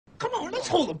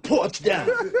hold the porch down.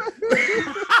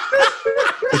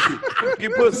 You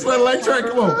put Smell like Trey,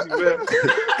 come on.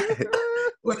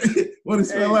 What it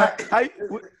smell like?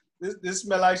 This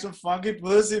smell like some funky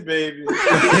pussy, baby. You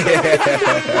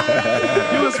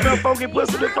would smell funky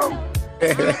pussy before?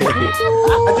 Hey,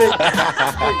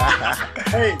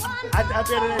 I bet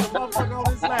it ain't a motherfucker on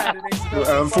this line that ain't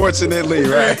smell. Unfortunately,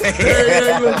 right? You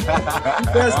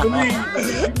best believe.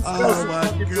 Oh my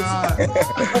God.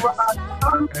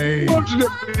 Hey.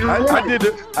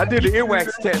 I did the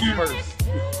earwax test first.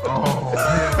 Oh.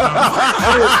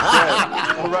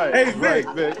 Right. Hey, Vic.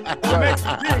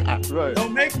 Right.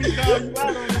 Don't make me call you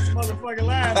out on this motherfucking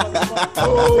line, motherfucker.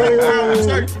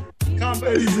 Oh.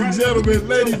 Ladies and gentlemen,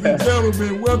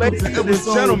 welcome to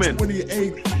episode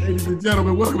 28. Ladies and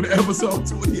gentlemen, welcome to episode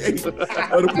 28 of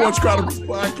the Porch Chronicles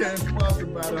podcast,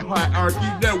 sponsored by the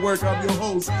Hierarchy Network. I'm your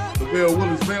host, Lavelle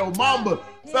Willis, Val Mamba.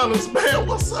 Fellas, man,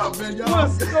 what's up, man? Y'all?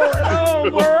 What's going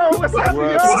on, world? What's up?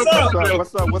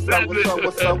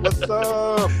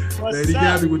 Man, he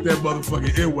got me with that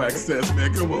motherfucking earwax test,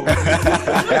 man. Come on.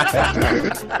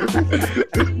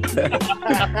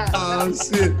 Oh,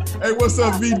 shit. Hey, what's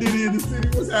up, V Diddy in the city?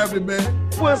 What's happening, man?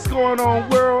 What's going on,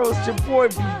 world? It's your boy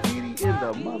V Diddy in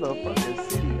the motherfucking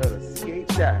city of the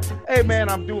skate shop. Hey, man,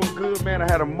 I'm doing good, man.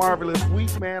 I had a marvelous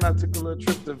week, man. I took a little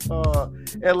trip to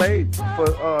LA for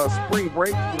spring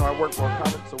break. You know, I work for a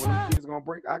college, so when the kids gonna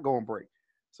break, I go on break.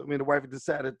 So me and the wife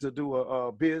decided to do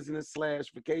a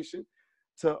business/vacation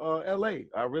to LA.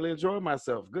 I really enjoyed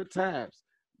myself. Good times,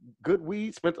 good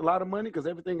weed. Spent a lot of money because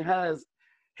everything has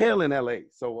hell in LA.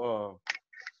 So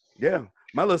yeah,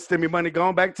 my little stimmy money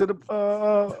going back to the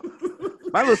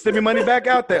my little stimmy money back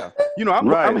out there. You know, I'm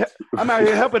out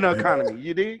here helping the economy.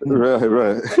 You dig?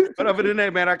 Right. But other than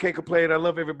that, man, I can't complain. I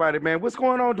love everybody, man. What's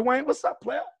going on, Dwayne? What's up,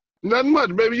 player? Nothing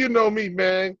much, baby. You know me,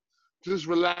 man. Just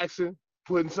relaxing,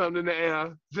 putting something in the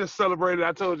air. Just celebrated.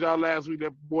 I told y'all last week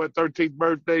that boy 13th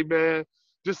birthday, man.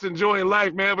 Just enjoying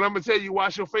life, man. But I'm gonna tell you,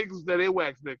 wash your fingers with that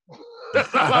earwax, nigga.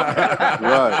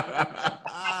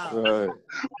 Right.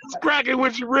 What's cracking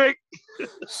with you, Rick?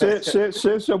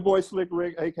 Shit's your boy Slick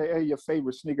Rick, aka your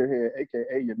favorite sneakerhead,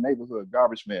 aka your neighborhood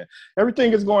garbage man.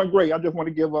 Everything is going great. I just want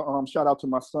to give a shout out to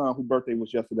my son, whose birthday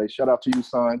was yesterday. Shout out to you,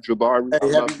 son, Jabari.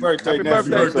 Hey, happy birthday,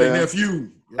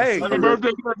 nephew. Hey, Happy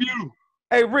birthday, nephew.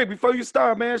 Hey, Rick, before you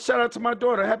start, man, shout out to my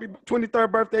daughter. Happy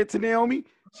 23rd birthday to Naomi.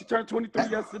 She turned 23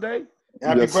 yesterday.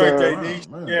 Happy birthday, Niche.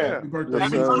 Yeah. Happy birthday,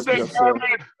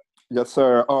 Yes,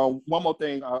 sir. One more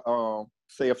thing.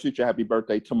 Say a future happy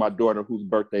birthday to my daughter, whose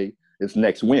birthday is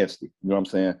next Wednesday. You know what I'm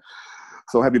saying?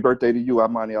 So happy birthday to you,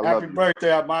 Armani. I love you. Happy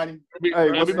birthday, Armani.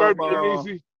 Hey, what's Happy up,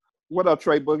 birthday, what up,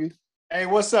 Trey Boogie? Hey,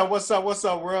 what's up,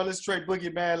 world? It's Trey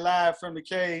Boogie, man, live from the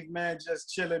cave, man.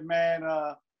 Just chilling, man.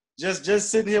 Just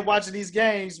sitting here watching these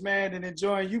games, man, and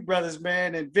enjoying you brothers,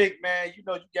 man. And Vic, man, you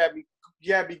know you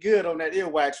got me good on that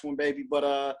earwax one, baby.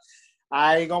 But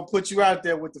I ain't gonna put you out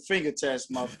there with the finger test,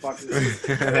 motherfucker.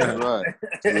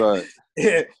 Right.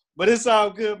 Yeah, but it's all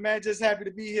good, man. Just happy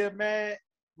to be here, man.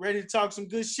 Ready to talk some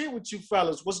good shit with you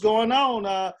fellas. What's going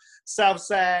on,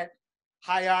 Southside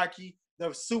Hierarchy,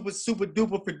 the super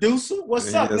duper producer?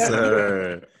 What's up, Yes, man?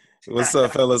 sir. What's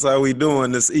up, fellas? How we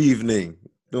doing this evening?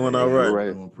 Doing all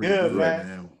right. Doing pretty good,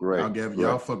 man. Great.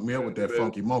 Y'all fucked me up with that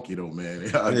funky monkey, though, man.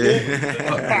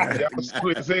 That was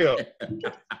sweet as hell.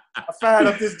 I fired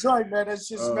up this joint, man. That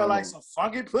shit smell like some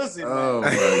funky pussy, man. Oh my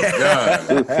God.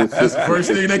 That's the first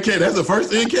thing that's the first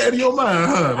thing came to your mind,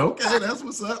 huh? Okay, that's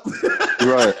what's up.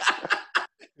 Right.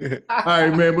 All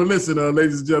right, man. But listen,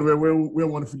 ladies and gentlemen, we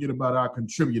don't want to forget about our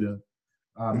contributor,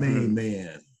 our main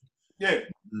man. Yeah.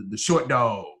 The short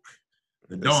dog,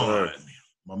 the Dawn.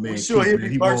 My man, sure he'll man,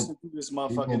 be bursting through this motherfucker.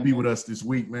 He's gonna be with us this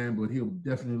week, man, but he'll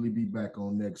definitely be back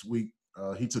on next week.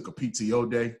 He took a PTO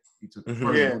day. He took a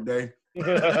personal day.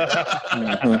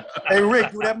 Hey,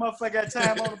 Rick, do that motherfucker got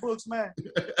time on the books, man?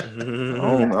 I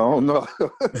don't know.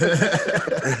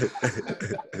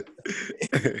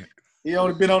 He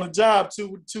only been on the job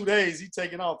two days. He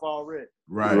taking off already.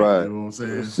 Right. You know what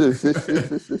I'm saying?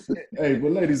 Hey,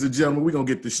 but ladies and gentlemen, we're going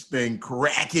to get this thing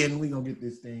cracking.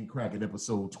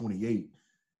 Episode 28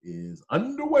 is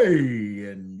underway.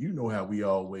 And you know how we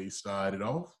always started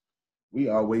off.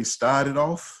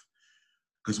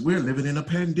 Because we're living in a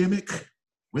pandemic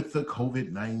with the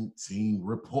COVID-19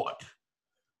 report.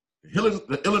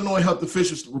 The Illinois health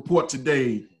officials report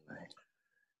today,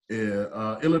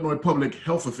 Illinois public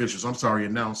health officials,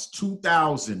 announced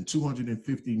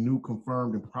 2,250 new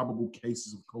confirmed and probable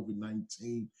cases of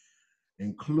COVID-19,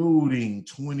 including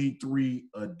 23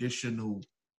 additional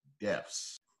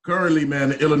deaths. Currently,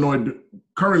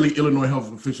 Illinois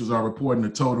health officials are reporting a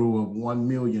total of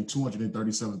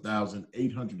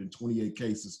 1,237,828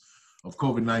 cases of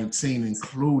COVID-19,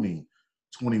 including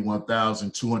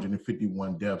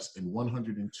 21,251 deaths in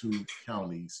 102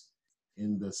 counties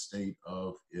in the state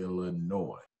of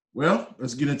Illinois. Well,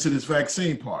 let's get into this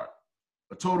vaccine part.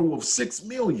 A total of 6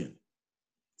 million,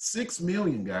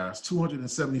 guys,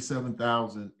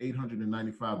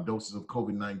 277,895 doses of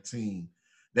COVID-19.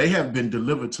 They have been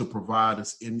delivered to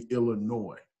providers in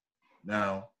Illinois.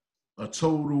 Now, a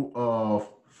total of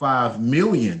 5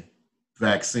 million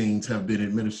vaccines have been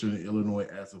administered in Illinois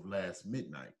as of last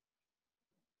midnight.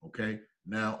 Okay.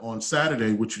 Now, on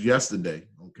Saturday, which was yesterday,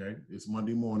 okay, it's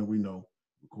Monday morning, we know,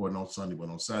 recording on Sunday, but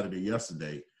on Saturday,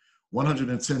 yesterday,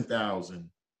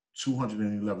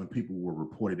 110,211 people were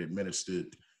reported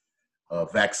administered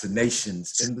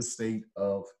vaccinations in the state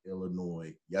of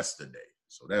Illinois yesterday.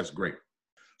 So that's great.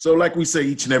 So like we say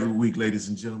each and every week, ladies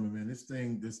and gentlemen, man, this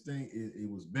thing, it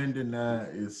was bending now.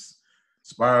 It's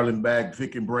spiraling back.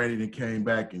 Vic and Brandon came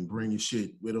back and bringing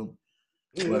shit with them.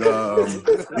 But,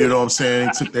 you know what I'm saying?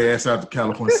 They took their ass out to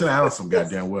California. Sit down some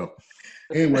goddamn well.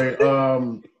 Anyway,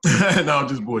 no, I'm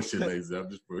just bullshit, ladies. I'm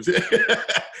just bullshit.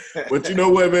 But you know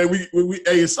what, man?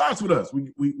 Hey, it starts with us.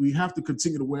 We have to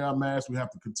continue to wear our masks. We have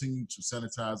to continue to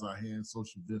sanitize our hands,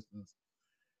 social distance.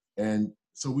 And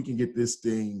so we can get this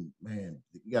thing, man,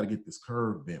 we got to get this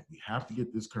curve bent. We have to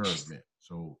get this curve bent.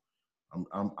 So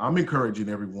I'm encouraging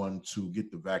everyone to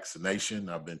get the vaccination.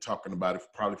 I've been talking about it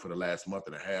probably for the last month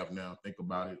and a half now. Think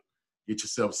about it. Get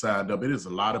yourself signed up. It is a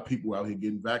lot of people out here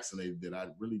getting vaccinated that I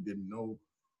really didn't know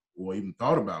or even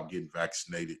thought about getting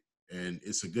vaccinated. And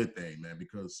it's a good thing, man,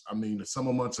 because, I mean, the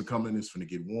summer months are coming. It's going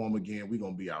to get warm again. We're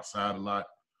going to be outside a lot.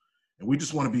 And we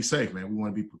just want to be safe, man. We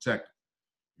want to be protected,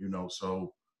 you know.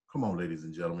 So come on, ladies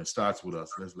and gentlemen. It starts with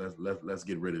us. Let's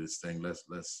get rid of this thing.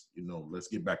 Let's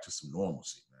get back to some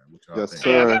normalcy, man. What y'all think?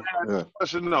 Sir. Yeah.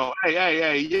 No.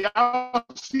 Hey, y'all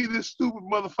see this stupid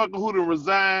motherfucker who done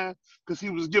resigned because he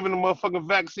was giving the motherfucking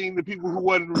vaccine to people who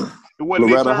wasn't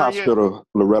Loretto Hospital.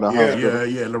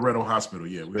 Yet? Loretto Hospital.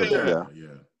 Yeah. Yeah.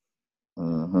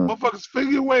 Mm-hmm. Motherfuckers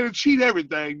figure a way to cheat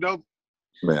everything, don't?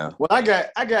 Yeah. Well, I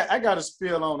got a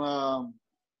spiel on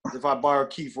if I borrow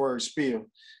Keith's word, spiel.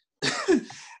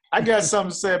 I got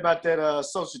something to say about that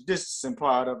social distancing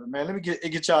part of it, man. Let me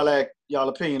get y'all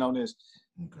opinion on this.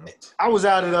 Okay. I was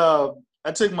out at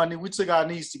we took our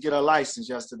niece to get her license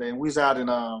yesterday, and we was out in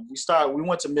we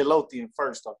went to Midlothian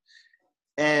first off,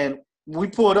 and we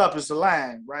pulled up. It's a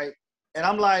line, right? And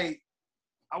I'm like,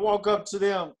 I walk up to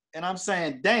them, and I'm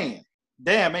saying, damn,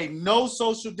 ain't no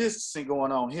social distancing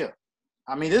going on here.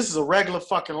 I mean, this is a regular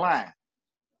fucking line.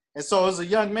 And so there's a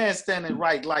young man standing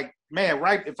right,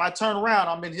 if I turn around,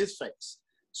 I'm in his face.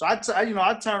 So I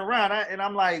turn around and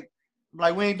I'm like,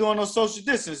 we ain't doing no social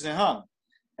distancing, huh?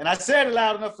 And I said it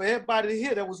loud enough for everybody to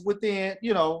hear that was within,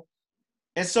 you know.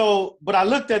 And so, but I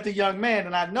looked at the young man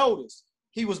and I noticed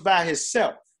he was by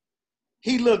himself.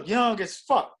 He looked young as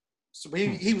fuck. So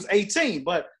he was 18,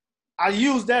 but I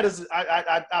used that as,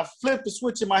 I flipped the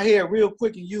switch in my head real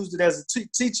quick and used it as a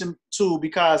teaching tool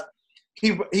because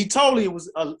he totally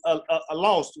was a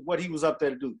loss to what he was up there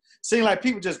to do. Seemed like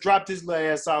people just dropped his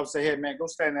little ass off and say, hey, man, go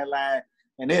stand in that line,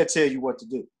 and they'll tell you what to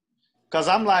do. Because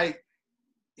I'm like,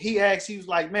 he was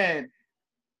like, man,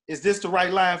 is this the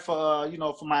right line for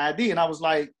my ID? And I was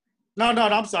like, no,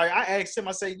 I'm sorry. I asked him,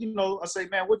 I say,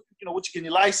 man, what you getting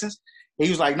your license? And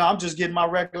he was like, no, I'm just getting my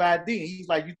regular ID. And he's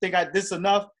like, you think this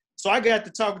enough? So I got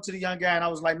to talking to the young guy, and I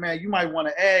was like, man, you might want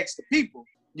to ask the people.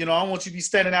 I don't want you to be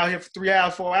standing out here for 3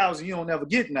 hours, 4 hours, and you don't never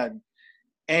get nothing.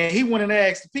 And he went and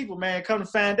asked the people, man, come to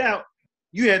find out,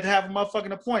 you had to have a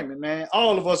motherfucking appointment, man.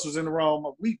 All of us was in the room.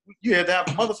 You had to have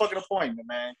a motherfucking appointment,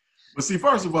 man. But see,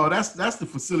 first of all, that's the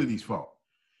facility's fault.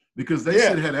 Because they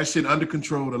should have that shit under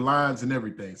control, the lines and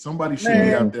everything. Somebody should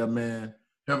be out there, man,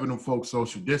 having them folks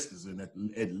social distancing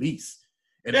at least.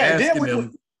 And asking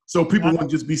them so people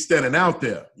wouldn't just be standing out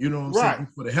there, you know what I'm saying,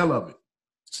 for the hell of it.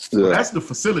 Yeah. Well, that's the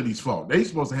facility's fault. They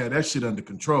supposed to have that shit under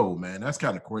control, man. That's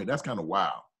kind of crazy. That's kind of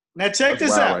wild. Now check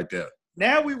this out. Right there.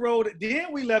 Now we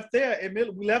left there, and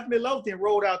we left Midlothian and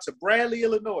rode out to Bradley,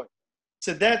 Illinois,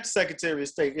 to that Secretary of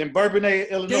State in Bourbonnais,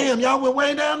 Illinois. Damn, y'all went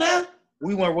way down there?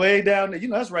 We went way down there.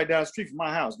 That's right down the street from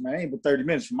my house, man. Ain't but 30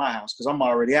 minutes from my house because I'm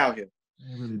already out here.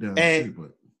 Ain't really down the street,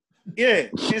 but. Yeah,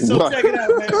 and so check it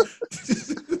out, man.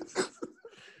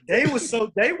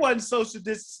 They wasn't social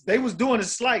distance. They was doing it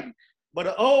slightly. But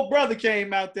an old brother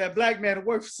came out there, black man that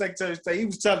worked for Secretary of State. He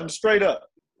was telling them straight up,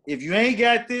 if you ain't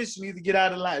got this, you need to get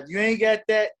out of line. If you ain't got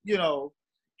that,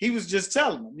 he was just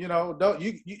telling him, you know, don't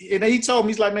you and then he told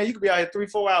me, he's like, man, you could be out here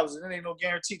 3-4 hours and there ain't no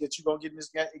guarantee that you're gonna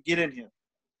get in here.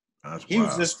 That's He wild.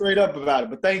 was just straight up about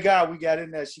it. But thank God we got in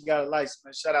there. She got a license,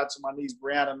 man. Shout out to my niece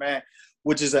Brianna, man,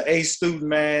 which is an A student,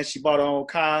 man. She bought her own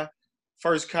car.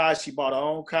 First car, she bought her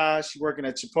own car. She working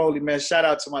at Chipotle, man. Shout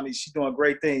out to my niece. She's doing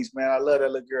great things, man. I love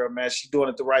that little girl, man. She's doing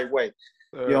it the right way.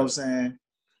 You know what I'm saying?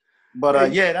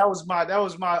 But yeah, that was my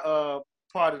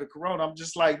part of the corona. I'm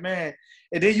just like, man.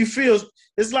 And then you feel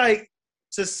it's like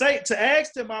to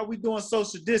ask them, are we doing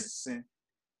social distancing?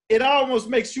 It almost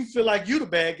makes you feel like you the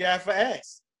bad guy for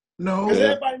asking. No,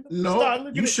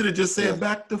 you should have just said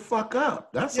back the fuck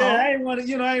up. That's all. I ain't want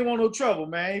no trouble,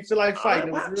 man. I ain't feel like fighting.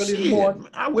 It was really important.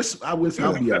 I wish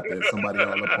I'd be out there. Somebody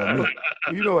all up on me.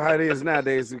 You know how it is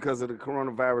nowadays because of the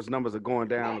coronavirus numbers are going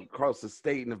down across the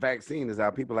state, and the vaccine is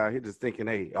out. People out here just thinking,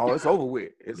 hey, it's over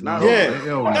with. It's not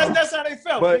over. That's how they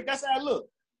felt. But that's how it looked.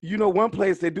 You know, one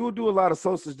place they do a lot of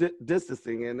social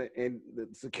distancing, and the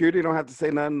security don't have to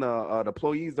say nothing. The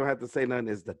employees don't have to say nothing.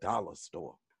 Is the dollar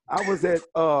store.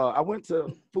 I went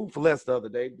to Food for Less the other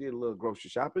day, did a little grocery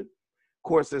shopping. Of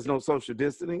course, there's no social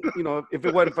distancing. You know, if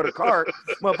it wasn't for the cart,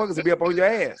 motherfuckers would be up on your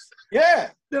ass. Yeah.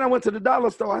 Then I went to the dollar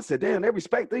store. I said, damn, they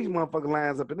respect these motherfucking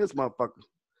lines up in this motherfucker.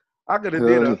 I could have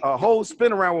did a whole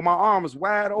spin around with my arms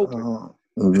wide open.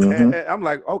 And I'm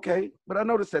like, okay. But I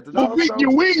noticed that the dollar store.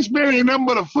 Your wingspan ain't nothing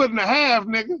but 1.5 foot,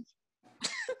 nigga.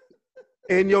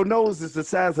 And your nose is the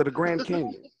size of the Grand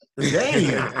Canyon. Damn.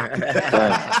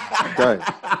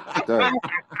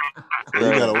 You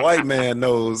got a white man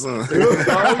nose, huh?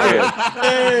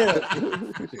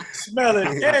 Smell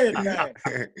it, everything.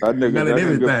 Smelling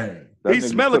everything. He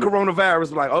smelled the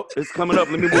coronavirus, like, oh, it's coming up.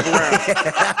 Let me move around.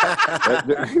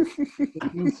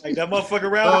 Like that motherfucker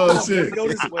around. Oh, shit. Go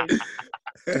this way.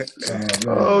 Shit.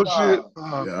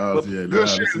 Good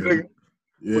shit, nigga.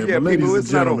 Yeah, but ladies and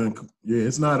gentlemen,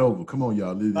 it's not over. Come on,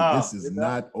 y'all. This is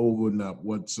not over, not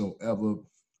whatsoever.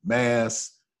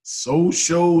 Mass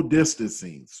social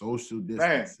distancing.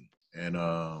 And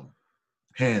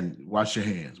wash your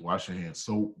hands.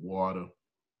 Soap, water,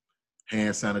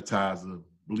 hand sanitizer,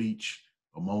 bleach,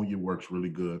 ammonia works really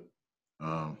good.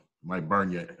 Might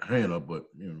burn your hand up, but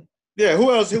you know. Yeah,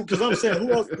 who else? Because I'm saying,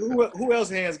 who else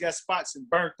hands got spots and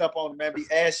burnt up on them, man? Be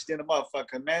ashy in the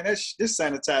motherfucker, man. This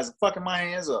sanitizer fucking my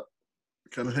hands up.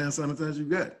 What kind of hand sanitizer you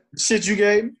got? Shit you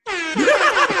gave me.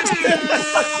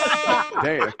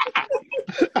 Damn.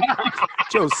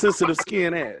 Your sensitive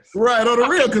skin ass. Right, on the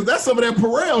real, because that's some of that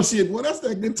Perel shit. Well, that's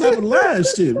that good type of line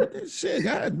shit. What that shit?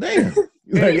 God damn.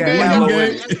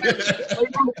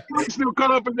 Still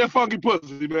cut up in that funky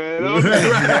pussy, man.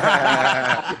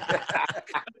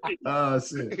 Oh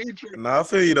shit. No, I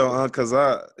feel you though, because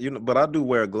but I do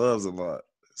wear gloves a lot.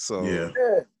 So yeah,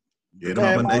 the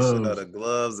combination of the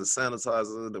gloves, the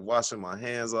sanitizer, the washing my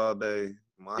hands all day.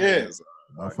 My hands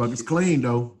are motherfuckers clean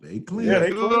though. They clean. Yeah,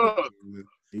 they clean.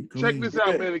 Check this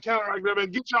out, man. The counteract, man.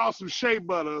 Get y'all some shea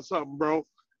butter or something, bro.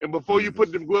 And before you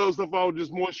put them gloves up on,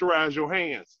 just moisturize your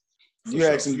hands. You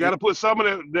got to put some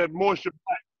of that moisture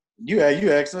back. You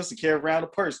asking us to carry around a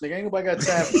purse, nigga. Ain't nobody got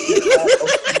time for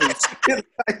shit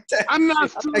like that. I'm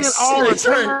not saying all the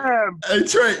time. Hey,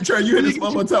 Trey, you hear this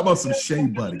motherfucker talk about some shea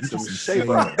butter. Get some shea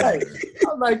butter.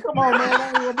 I'm like, come on, man. I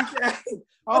ain't gonna be careful.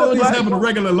 At least having a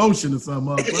regular lotion or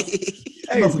something,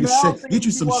 motherfucker. Get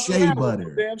you some shea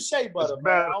butter. Damn shea butter,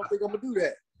 man. I don't think I'm gonna do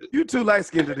that. You too light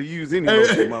skinned to use any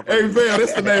lotion, motherfucker. Hey, Val,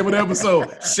 that's the name of the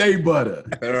episode. Shea butter.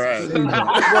 All right.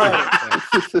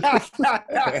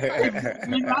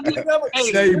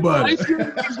 Shea butter.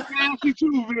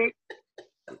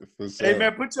 Hey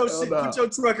man, put your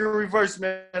truck in reverse,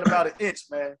 man, about an inch,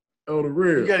 man. Oh, the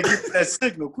real. You gotta get that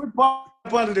signal. Quit park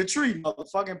up under the tree,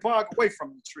 motherfucking park away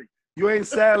from the tree. You ain't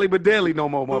Sally but Deli no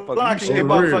more,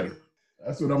 motherfucker.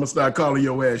 That's what I'm gonna start calling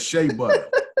your ass, Shea butter.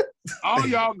 All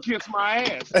y'all can kiss my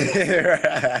ass.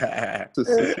 That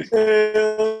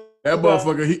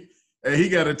motherfucker, he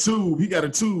got a tube. He got a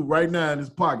tube right now in his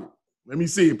pocket. Let me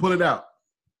see it. Pull it out.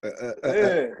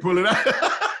 Pull it out.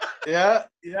 Yeah.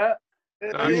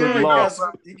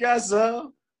 He got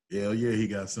some. Hell yeah, he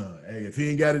got some. Hey, if he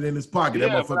ain't got it in his pocket,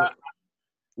 that motherfucker.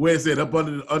 Where's it? Up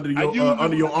under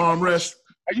your armrest?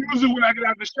 I use it when I get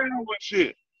out the shower and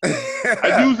shit.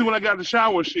 I use it when I got the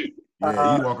shower shit.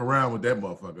 Yeah, you walk around with that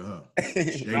motherfucker, huh?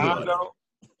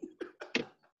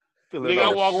 Nigga,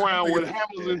 I walk around with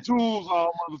hammers and tools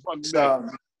all motherfucking day.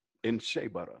 In shea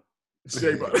butter.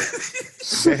 Shea butter.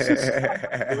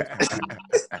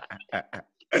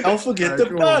 Don't forget the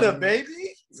butter,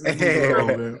 baby.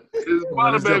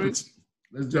 Butter, baby.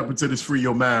 Let's jump into this free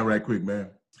your mind right quick, man.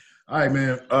 All right,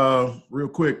 man. Real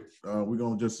quick, we're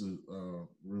gonna just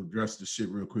real to address the shit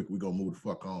real quick. We gonna move the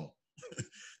fuck on.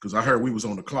 Because I heard we was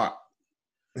on the clock.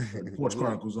 The Porch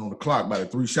Chronicles on the clock by the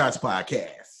 3 Shots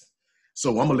podcast.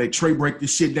 So I'm gonna let Trey break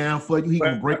this shit down for you. He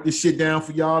gonna break this shit down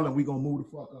for y'all, and we gonna move the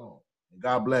fuck on. And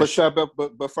God bless you.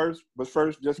 But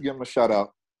first, just give him a shout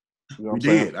out. You know we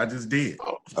did. I just did.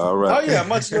 All right. Oh yeah,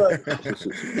 much love. Yeah.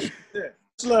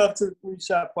 Much love to the 3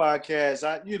 Shot podcast.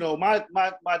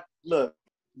 My look.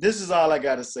 This is all I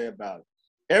got to say about it.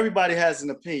 Everybody has an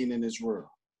opinion in this world,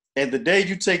 and the day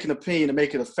you take an opinion and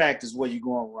make it a fact is where you're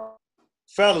going wrong.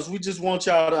 Fellas, we just want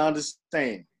y'all to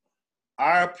understand.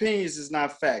 Our opinions is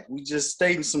not fact. We just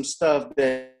stating some stuff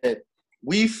that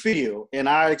we feel in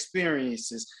our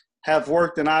experiences have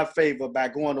worked in our favor by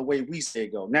going the way we say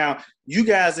go. Now, you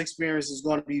guys' experience is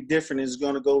going to be different. It's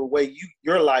going to go the way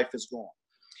your life is going.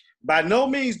 By no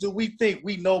means do we think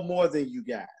we know more than you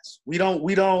guys. We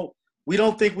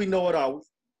don't think we know it all.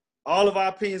 All of our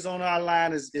opinions on our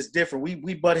line is different.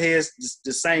 We butt heads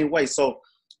the same way. So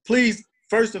please,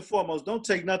 first and foremost, don't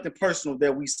take nothing personal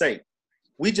that we say.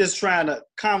 We just trying to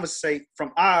conversate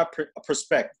from our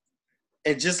perspective.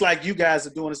 And just like you guys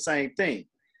are doing the same thing.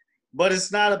 But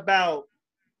it's not about,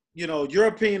 your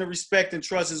opinion of respect and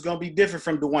trust is going to be different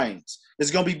from Dwayne's.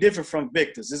 It's going to be different from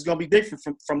Victor's. It's going to be different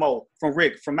from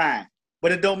Rick, from mine.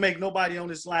 But it don't make nobody on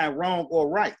this line wrong or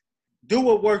right. Do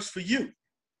what works for you,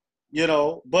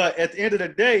 But at the end of the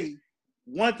day,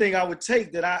 one thing I would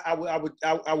take that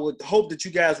I would hope that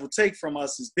you guys would take from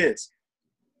us is this.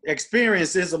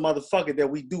 Experience is a motherfucker that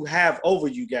we do have over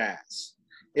you guys.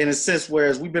 In a sense,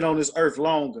 whereas we've been on this earth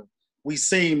longer. We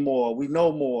seen more, we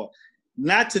know more.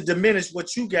 Not to diminish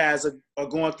what you guys are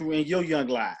going through in your young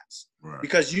lives. Right.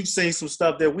 Because you've seen some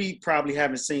stuff that we probably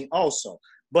haven't seen also.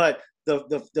 But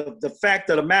the fact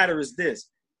of the matter is this.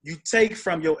 You take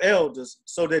from your elders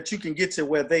so that you can get to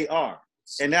where they are.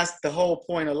 And that's the whole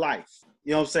point of life.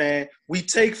 You know what I'm saying? We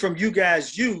take from you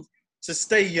guys youth to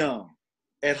stay young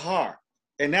at heart.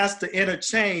 And that's the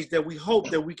interchange that we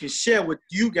hope that we can share with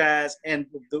you guys and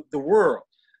the world.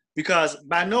 Because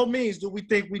by no means do we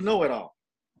think we know it all.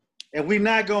 And we're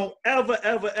not going to ever,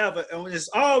 and it's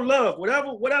all love.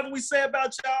 Whatever we say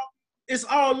about y'all, it's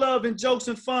all love and jokes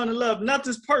and fun and love.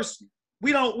 Nothing's personal.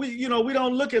 We don't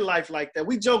look at life like that.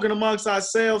 We joking amongst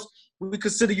ourselves. We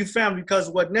consider you family because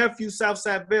what Nephew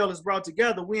Southside Vale has brought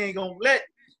together, we ain't going to let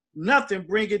nothing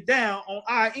bring it down on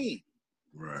our end.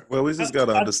 Right. Well, we just got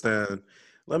to understand.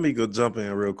 Let me go jump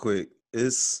in real quick.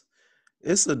 It's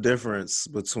a difference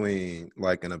between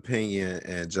like an opinion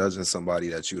and judging somebody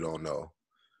that you don't know.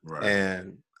 Right.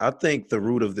 And I think the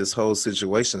root of this whole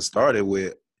situation started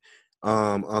with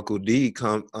Uncle D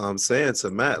saying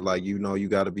to Matt, like, you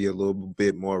got to be a little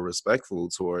bit more respectful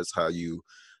towards how you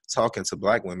talking to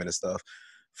black women and stuff.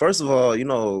 First of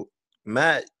all,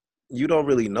 Matt, you don't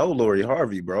really know Lori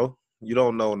Harvey, bro. You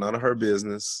don't know none of her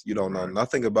business. You don't know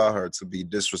nothing about her to be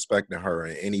disrespecting her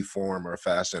in any form or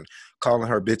fashion, calling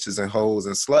her bitches and hoes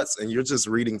and sluts, and you're just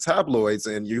reading tabloids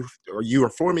and you are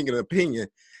forming an opinion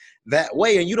that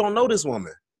way, and you don't know this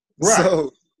woman. Right.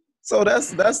 So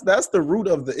that's the root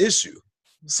of the issue.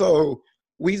 So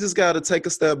we just got to take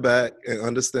a step back and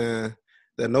understand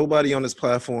that nobody on this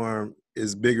platform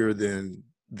is bigger than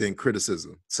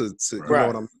criticism. You know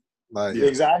what I'm like?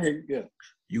 Exactly. Yeah.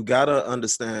 You gotta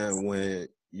understand when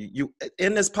you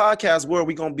in this podcast world,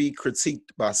 we're gonna be critiqued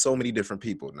by so many different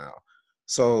people now.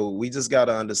 So we just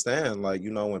gotta understand, like,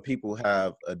 when people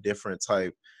have a different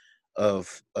type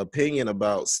of opinion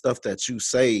about stuff that you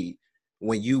say,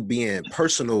 when you being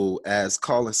personal as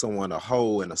calling someone a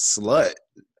hoe and a slut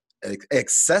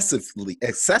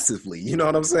excessively, you know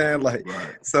what I'm saying? Like,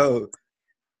 so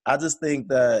I just think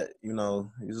that, you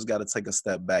just got to take a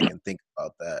step back and think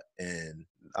about that. And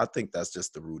I think that's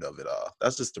just the root of it all.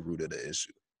 That's just the root of the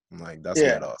issue. Like, that's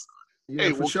where it all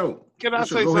started. Yeah, for sure. Can I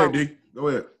say something? Go ahead, D. Go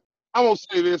ahead. I won't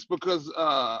say this because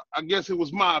I guess it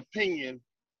was my opinion,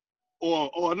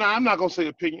 or no, I'm not going to say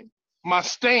opinion. My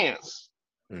stance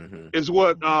is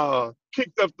what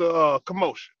kicked up the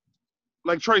commotion.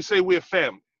 Like Trey say, we're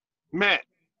family. Matt,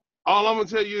 all I'm going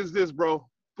to tell you is this, bro.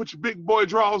 Put your big boy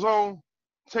drawers on,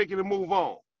 take it and move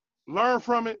on. Learn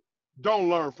from it. Don't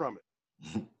learn from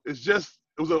it. It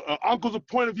was an uncle's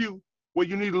point of view where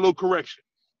you need a little correction.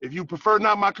 If you prefer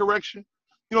not my correction,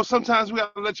 sometimes we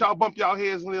got to let y'all bump y'all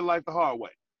heads and live life the hard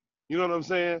way. You know what I'm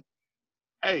saying?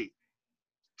 Hey,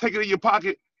 take it in your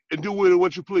pocket and do with it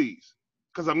what you please.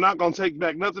 Because I'm not going to take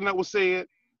back nothing that was said.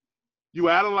 You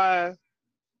out of line.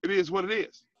 It is what it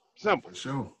is. Simple. For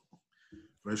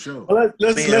sure. Well,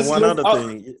 one other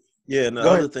thing. Yeah, and the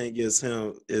other thing is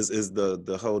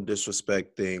the whole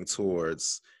disrespect thing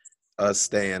towards us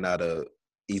staying out of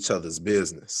each other's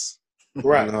business.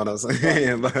 Right. You know what I'm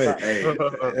saying? Like, Hey,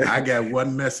 I got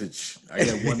one message. I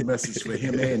got one message for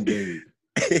him and Gabe.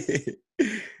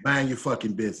 Mind your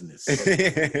fucking business.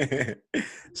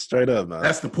 Straight up, man.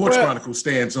 That's the Porch Chronicle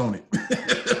stance on it.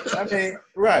 I mean,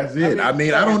 right. That's it.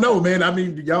 I don't know, man. I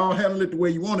mean, y'all handle it the way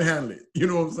you want to handle it. You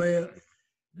know what I'm saying?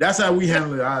 That's how we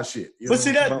handle our shit. But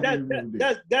see,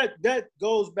 that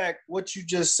goes back what you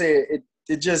just said.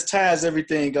 It just ties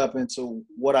everything up into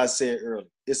what I said earlier.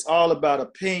 It's all about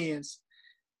opinions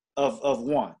of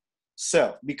one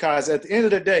self, because at the end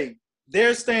of the day,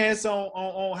 their stance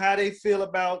on how they feel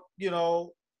about,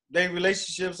 their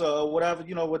relationships or whatever,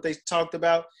 what they talked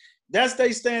about, that's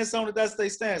their stance on it. That's their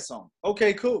stance on it.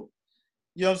 Okay, cool.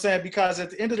 You know what I'm saying? Because at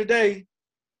the end of the day,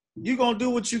 you're going to do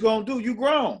what you're going to do. You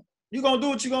grown. You're going to do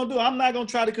what you're going to do. I'm not going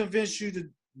to try to convince you to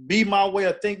be my way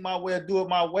or think my way or do it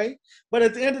my way. But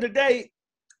at the end of the day,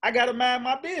 I got to mind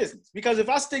my business. Because if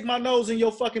I stick my nose in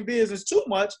your fucking business too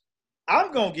much,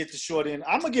 I'm going to get the short end.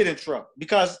 I'm going to get in trouble.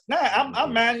 Because now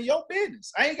I'm minding your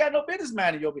business. I ain't got no business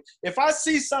minding your business. If I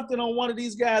see something on one of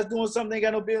these guys doing something they ain't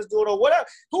got no business doing or whatever,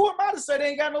 who am I to say they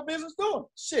ain't got no business doing?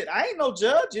 Shit, I ain't no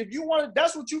judge. If you wanted,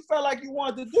 that's what you felt like you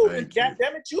wanted to do, then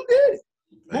goddamn it, you did it.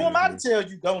 Who am I to tell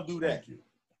you don't do that? You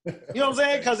know what I'm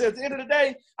saying? Because at the end of the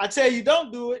day, I tell you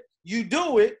don't do it, you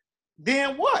do it,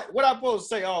 then what? What I supposed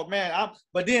to say? Oh, man,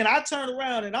 but then I turn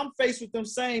around and I'm faced with them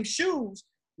same shoes.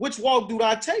 Which walk do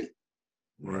I take?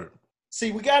 Right. See,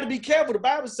 we got to be careful. The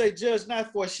Bible says, judge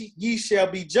not, for ye shall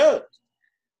be judged.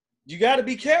 You got to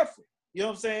be careful. You know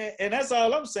what I'm saying? And that's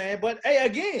all I'm saying. But, hey,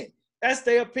 again, that's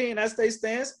their opinion. That's their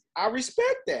stance. I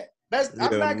respect that.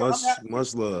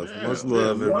 Much love.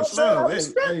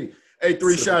 Hey,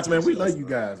 three shots, man. We love you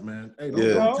guys, man. Hey,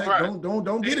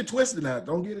 don't get it twisted now.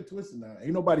 Don't get it twisted now.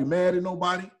 Ain't nobody mad at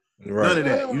nobody. Right. None of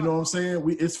that. You know what I'm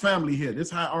saying? It's family here.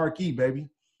 This hierarchy, baby.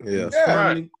 Yeah. It's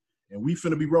family. And we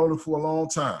finna be rolling for a long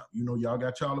time. Y'all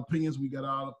got y'all opinions. We got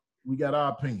our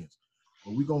opinions.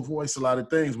 But we gonna voice a lot of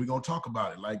things. We gonna talk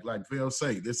about it. Like Vel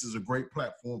say, this is a great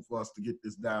platform for us to get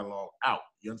this dialogue out.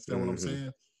 You understand what I'm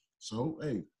saying? So,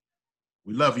 hey,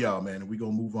 we love y'all, man, and we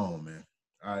gonna move on, man.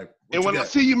 All right. And when I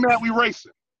see you, man, we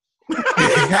racing. Ooh, see,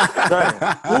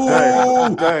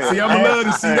 I'm love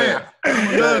to see that.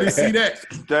 I'm love to see that.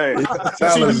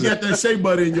 See, you got that Shea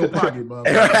Butter in your pocket, bro.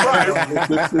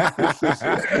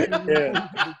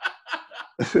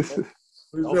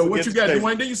 So what you got,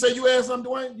 Dwayne? Did you say you had something,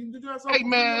 Dwayne? Did you have something? Hey,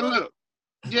 man, look.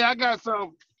 Yeah, I got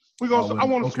some. I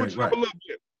want to switch up a little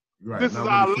bit. Right. This is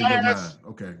our last.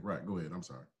 Okay, right. Go ahead. I'm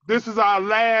sorry. This is our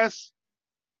last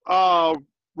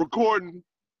recording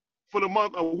for the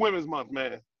month of Women's Month,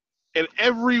 man. And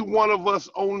every one of us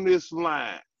on this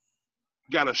line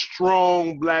got a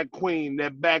strong black queen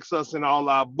that backs us in all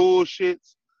our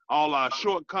bullshits, all our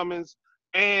shortcomings,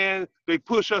 and they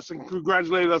push us and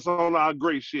congratulate us on our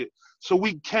great shit. So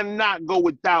we cannot go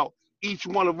without each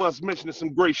one of us mentioning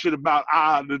some great shit about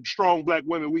the strong black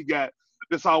women we got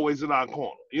that's always in our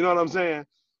corner. You know what I'm saying?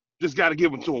 Just got to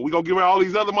give them to them. We're going to give all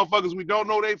these other motherfuckers we don't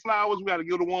know they flowers. We got to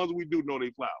give the ones we do know they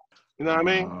flowers. You know what I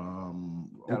mean?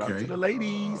 Okay. To the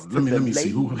ladies. Let me see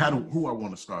who I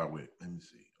want to start with. Let me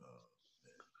see.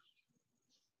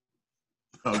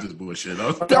 I'm just bullshit.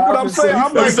 That's what I'm saying.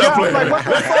 I'm like, what the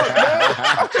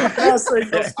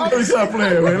fuck,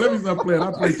 man? Let me stop playing, man.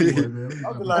 I play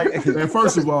too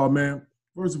much, man.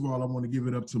 First of all, I want to give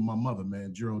it up to my mother,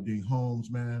 man, Geraldine Holmes,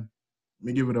 man. Let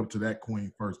me give it up to that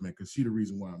queen first, man, because she's the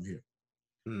reason why I'm here.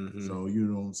 Mm-hmm. So, you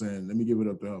know what I'm saying? Let me give it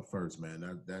up to her first, man.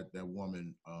 That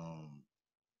woman,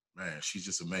 man, she's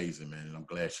just amazing, man. And I'm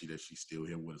glad that she's still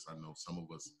here with us. I know some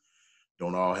of us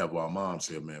don't all have our moms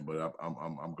here, man, but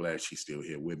I'm glad she's still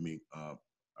here with me. I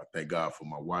thank God for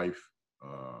my wife,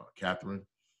 Catherine.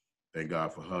 Thank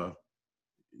God for her.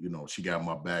 She got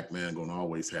my back, man. Gonna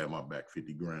always have my back,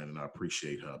 50 grand, and I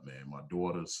appreciate her, man. My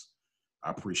daughters, I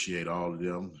appreciate all of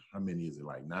them. How many is it?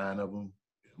 Like 9 of them?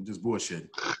 I'm just bullshitting.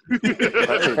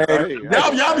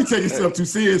 Y'all be taking stuff too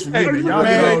serious for me, man. Y'all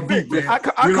get all deep, man. I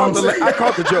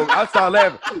caught the joke. I started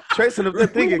laughing. Tracing the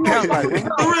thing it counts like.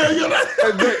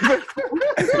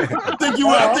 I think you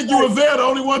were there. The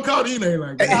only one caught. He ain't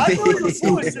like that. I knew he was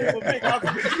bullshit with Vic.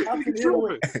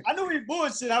 I knew he was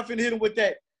bullshit. I finna hit him with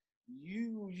that.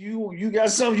 You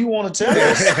got something you want to tell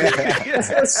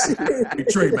us? Hey,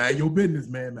 Trey, man, your business,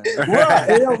 man.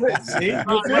 Right. See, you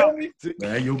feel me?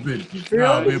 Man, your business.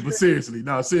 Man, but seriously,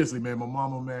 man. My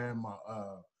mama, man,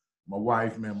 my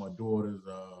wife, man, my daughters,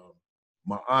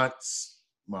 my aunts,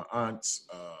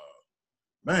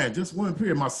 man, just one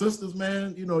period. My sisters,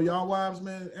 man, y'all wives,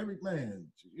 man, man.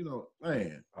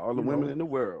 All the women in the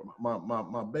world.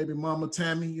 My baby mama,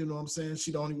 Tammy, you know what I'm saying?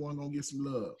 She the only one gonna get some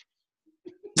love.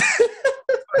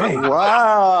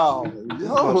 Wow.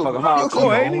 Motherfucker I'm hardcore,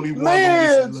 the ain't he? only one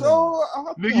Man, gonna so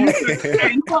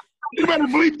You better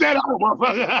bleep that out,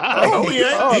 motherfucker. Oh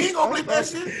yeah, he ain't gonna believe that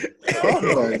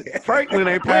shit. Franklin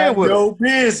ain't playing with No us.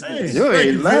 business. you Thank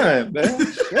ain't you, lying,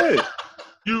 man. Shit.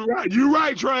 You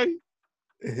right, Trey.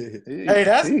 Hey,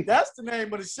 that's the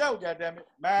name of the show, goddammit.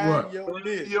 Mind What? your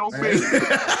business. Your business.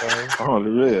 Oh,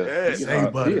 real. Yeah, Shea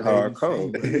Butter, He baby.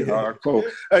 hardcore. Shea He Butter. hardcore.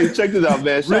 Hey, check this out,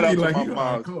 man. Shout Ricky out to like my you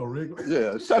moms. hardcore, Ricky.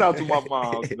 Yeah, shout out to my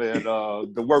moms, man.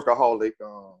 The workaholic,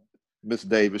 Miss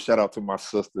Davis. Shout out to my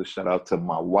sister. Shout out to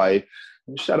my wife.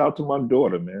 And shout out to my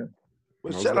daughter, man.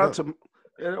 Well, That's shout what out up.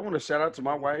 to. I want to shout out to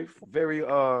my wife. Very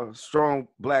strong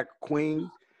black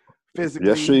queen. Physically,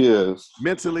 Yes, she is.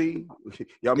 mentally.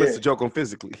 Y'all missed the joke on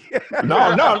physically.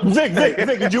 No, Vic,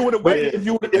 if you would have waited, if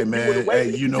you would Hey have man,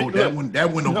 waited, you know that went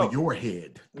no. over your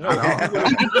head. No,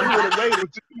 if you would have waited,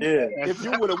 Yeah. if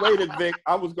you would have waited, Vic,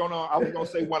 I was gonna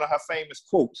say one of her famous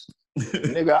quotes.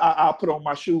 Nigga, I'll put on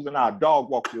my shoes and I'll dog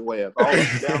walk your ass all up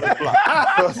and down the block.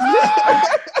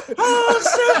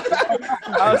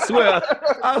 I swear.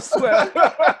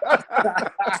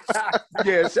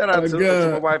 Yeah, shout out to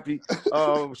my wifey.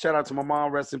 Shout out to my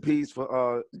mom. Rest in peace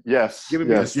for yes, giving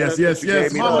me the strength that you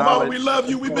gave me the Mama, knowledge. we love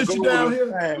you. We miss you down here.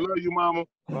 I love you, mama.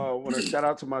 I want to shout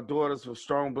out to my daughters for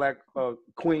strong black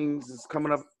queens is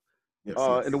coming up Yes,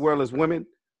 in the world as women.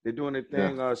 They're doing their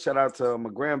thing. Shout out to my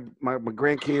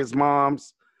grandkids'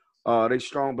 moms. They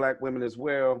strong black women as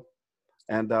well,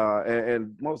 and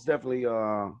most definitely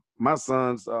my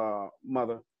son's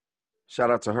mother. Shout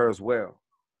out to her as well.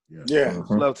 Yeah.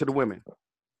 Love to the women.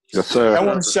 Yes, sir. I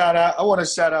want to shout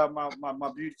out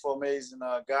my beautiful, amazing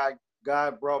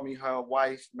God brought me her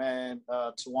wife, man,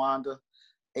 Tawanda,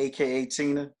 aka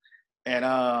Tina.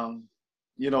 And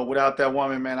without that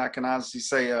woman, man, I can honestly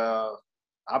say I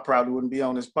probably wouldn't be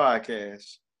on this podcast.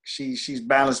 She's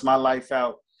balanced my life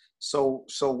out so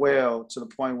well to the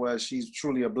point where she's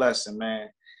truly a blessing, man.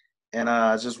 And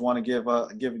I just want to give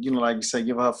like you say,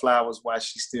 give her flowers while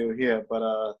she's still here. But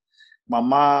my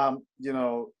mom,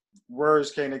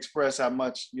 words can't express how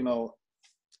much,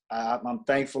 I'm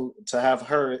thankful to have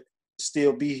her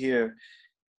still be here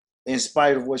in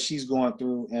spite of what she's going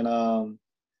through. And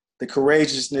the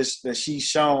courageousness that she's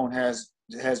shown has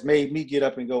made me get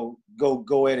up and go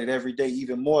at it every day,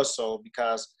 even more so,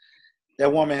 because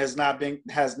that woman has not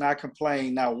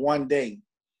complained not one day.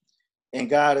 And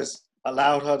God has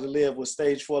allowed her to live with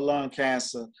stage 4 lung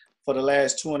cancer for the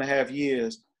last 2.5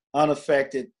 years,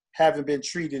 unaffected, haven't been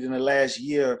treated in the last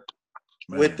year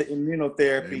with the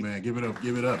immunotherapy. Hey, man, give it up,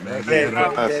 man.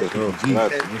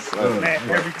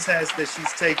 Every test that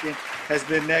she's taken has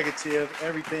been negative.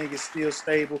 Everything is still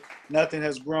stable. Nothing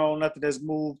has grown. Nothing has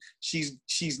moved. She's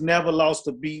never lost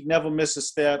a beat. Never missed a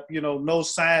step. No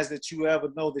signs that you ever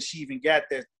know that she even got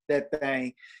that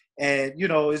thing. And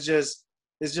it's just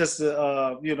it's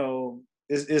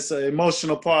an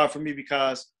emotional part for me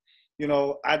because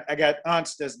I got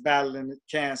aunts that's battling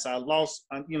cancer. I lost,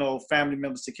 family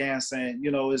members to cancer, and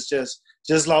it's just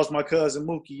lost my cousin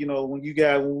Mookie. When we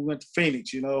went to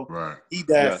Phoenix, right. He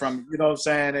died from it. You know what I'm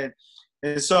saying?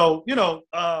 And so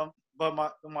but my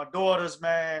daughters,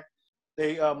 man,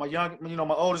 they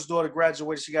my oldest daughter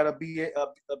graduated. She got a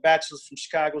bachelor's from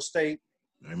Chicago State.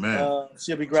 Amen.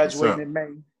 She'll be graduating in May.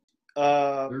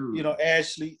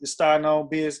 Ashley is starting her own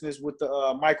business with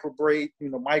the micro braid,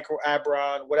 micro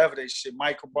eyebrow, whatever they shit,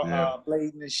 micro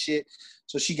blading and shit.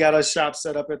 So she got her shop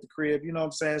set up at the crib, you know what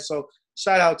I'm saying? So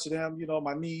shout out to them,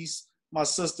 my niece, my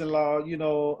sister-in-law, you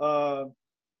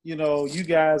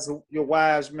guys, your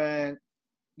wives, man,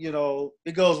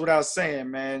 it goes without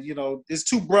saying, man, it's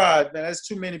too broad, man. There's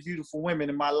too many beautiful women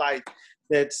in my life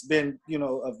that's been,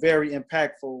 a very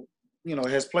impactful,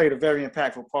 has played a very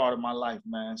impactful part of my life,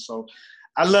 man. So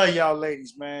I love y'all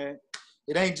ladies, man.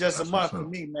 It ain't just a month for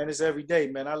me, man. It's every day,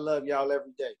 man. I love y'all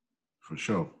every day. For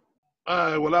sure.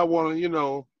 All right, well, I want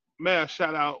to, man,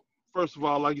 shout out, first of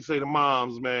all, like you say, the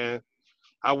moms, man.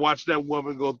 I watched that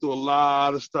woman go through a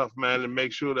lot of stuff, man, to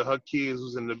make sure that her kids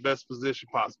was in the best position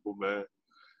possible, man.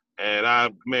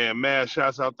 And mad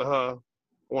shouts out to her. I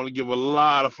want to give a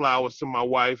lot of flowers to my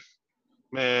wife.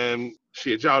 Man,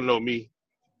 shit, y'all know me.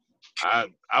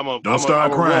 Don't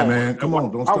start crying, man. Come on,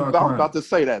 don't start crying. I was about to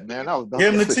say that, man. I was about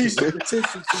Give him to the say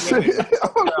t-shirt.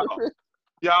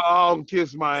 Y'all all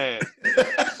kiss my ass.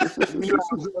 You know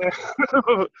what I'm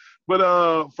saying?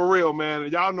 But for real,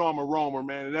 man, y'all know I'm a roamer,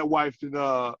 man. And that wife,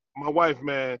 my wife,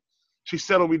 man, she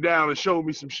settled me down and showed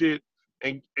me some shit,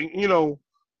 and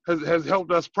has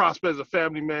helped us prosper as a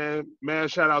family, man. Man,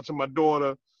 shout out to my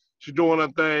daughter. She's doing her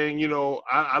thing.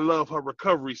 I love her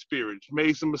recovery spirit. She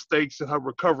made some mistakes, and her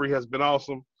recovery has been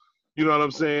awesome. You know what I'm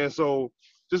saying? So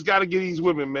Just got to get these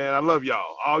women, man. I love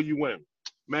y'all, all you women.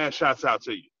 Man, shouts out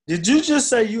to you. Did you just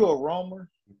say you a roamer?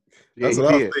 That's Yeah,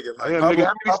 what I he was thinking. Like, Yeah, Papa,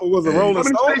 nigga, Papa was a Rolling How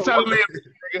many Stone. states I live in,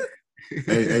 nigga?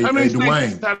 Hey, How many Dwayne.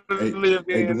 states I live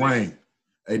in? Dwayne.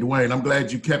 Hey, Dwayne, I'm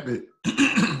glad you kept it.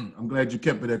 I'm glad you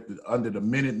kept it under the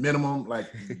minute minimum, like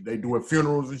they do at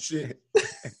funerals and shit.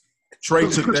 Trey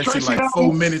took that shit like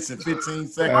 4 minutes and 15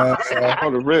 seconds.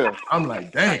 On the real. I'm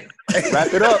like, damn.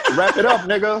 Wrap it up,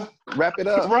 nigga. Wrap it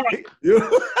up. Right.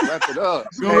 Wrap it up.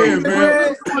 Go ahead,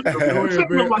 man. Go ahead,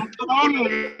 man.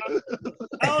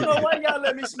 I don't know why y'all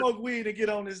let me smoke weed and get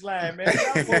on this line, man.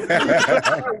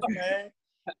 Y'all, man.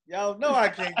 Y'all know I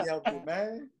can't help it,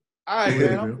 man. All right,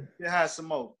 man. I'm gonna have some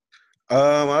more.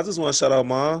 I just want to shout out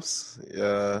Moms.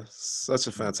 Yeah, such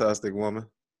a fantastic woman.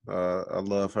 I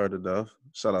love her to death.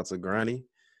 Shout out to Granny.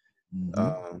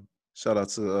 Shout out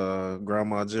to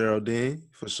Grandma Geraldine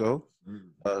for sure.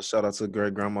 Shout out to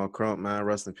great Grandma Crump, man.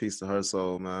 Rest in peace to her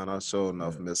soul, man. I sure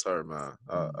enough miss her, man.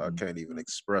 I can't even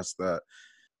express that.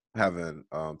 Having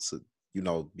to,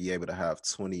 be able to have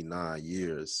 29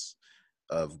 years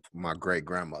of my great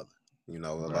grandmother. A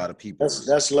lot of people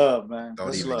that's love, man. don't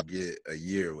That's even love. get a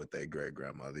year with their great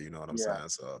grandmother. You know what I'm saying?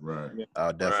 So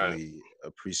I definitely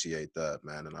appreciate that,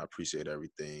 man, and I appreciate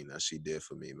everything that she did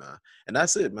for me, man. And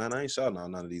that's it, man. I ain't shouting out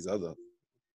none of these other.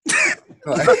 Hey,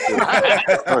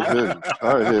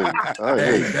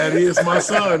 that is my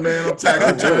son, man. I'm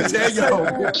trying to tell y'all.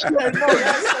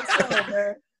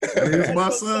 That is my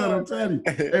son. I'm telling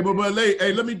you. Hey, but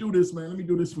let me do this, man. Let me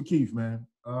do this for Keith, man.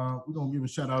 We're gonna give a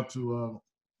shout out to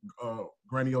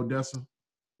Granny Odessa.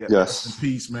 Yes. Rest in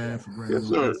peace, man, for Granny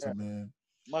Odessa, man.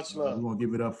 Much love. We're gonna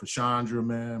give it up for Chandra,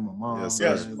 man. My mom. Yes,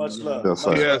 man. much love.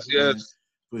 Yes.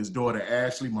 For his daughter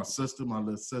Ashley, my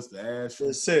little sister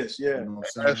Ashley. Sis, yeah. You know what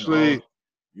I'm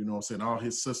saying? Ashley. All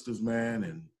his sisters, man,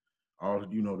 and all the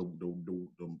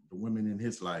women in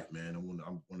his life, man. I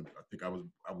think I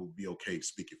would be okay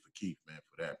speaking for Keith, man,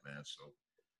 for that, man. So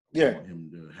I want him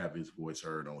to have his voice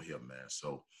heard on him, man.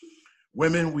 So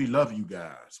women, we love you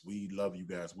guys. We love you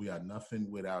guys. We are nothing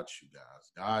without you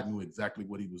guys. God knew exactly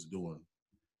what he was doing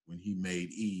when he made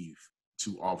Eve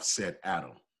to offset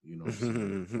Adam. You know what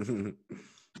I'm saying?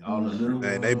 Y'all a little,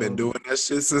 man, they've been doing that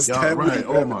shit since y'all, right?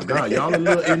 Oh my God, y'all a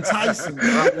little enticing.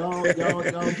 Y'all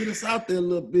get us out there a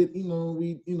little bit.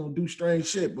 We do strange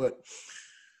shit, but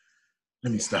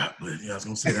let me stop. But I was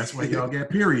gonna say that's why y'all get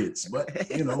periods. But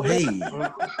hey.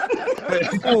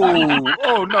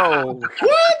 Oh no!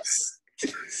 What?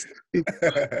 He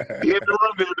had to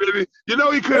run there, baby. He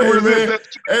couldn't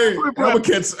resist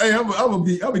that. I'm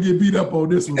gonna get beat up on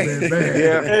this one, man.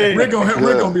 Bad. Rick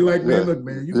gonna be like, man, look,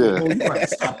 man, you gotta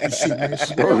stop this shit, man.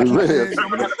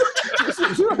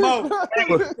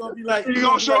 You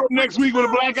gonna show up next week with a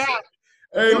black eye?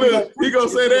 Hey, look, he gonna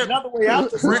say that.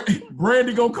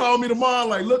 Brandy gonna call me tomorrow.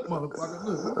 Like, look, motherfucker,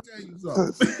 look, let me tell you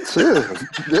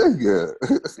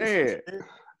something.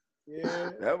 Yeah.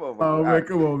 Oh man,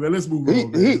 come on, man. Let's move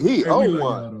on. He own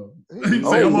one. He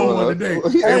say I'm on one today.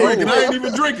 Hey, Rick, I ain't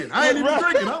even drinking. I'm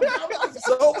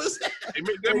sober.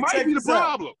 That might be the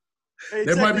problem.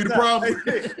 That might be the problem.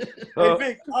 Hey,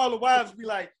 Vic, all the wives be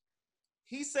like,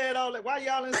 he said all that. Why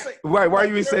y'all didn't say? Right, why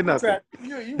you ain't say nothing?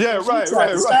 Right.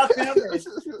 Stop him.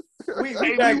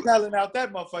 We back telling out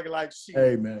that motherfucker like shit.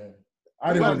 Hey, man.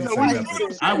 I didn't want to say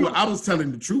nothing. I was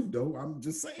telling the truth, though. I'm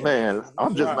just saying. Man,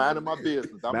 I'm just minding my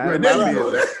business. Minding my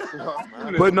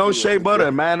business. Put no Shea Butter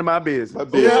and minding my business.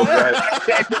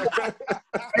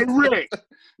 Hey, Rick.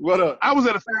 What up? I was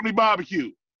at a family barbecue.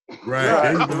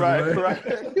 Right. Right.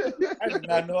 I did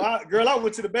not know. Girl, I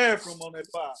went to the bathroom on that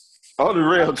fire. On the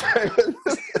real.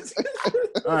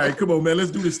 All right, come on, man.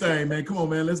 Let's do this thing, man. Come on,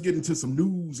 man. Let's get into some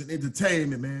news and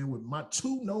entertainment, man, with my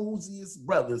two nosiest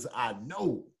brothers I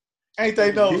know. Ain't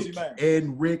they nosy, man?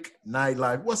 And Rick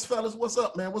Nightlife. What's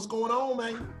up, man? What's going on,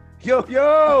 man?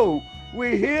 Yo,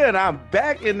 we here and I'm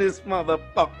back in this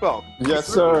motherfucker. Yes,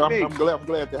 sir. I'm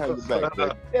glad to have you back,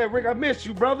 man. Yeah, Rick, I miss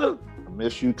you, brother. I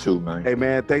miss you too, man. Hey,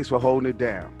 man, thanks for holding it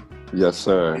down. Yes,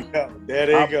 sir.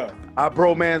 There you go. Our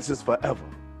bromance is forever.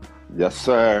 Yes,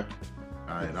 sir.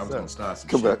 All right, I was gonna start some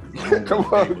Come shit. back. Come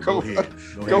on. Go ahead.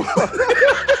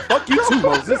 Fuck you too,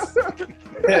 Moses.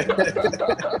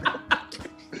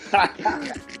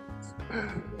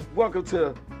 Welcome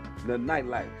to the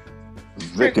Nightlife.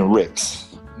 Vic and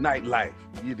Rick's Nightlife.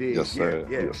 You did. Yes, sir.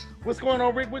 Yeah. Yes. What's going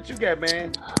on, Rick? What you got,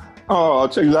 man? Oh, I'll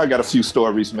tell you, I got a few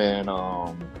stories, man.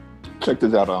 Check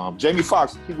this out. Jamie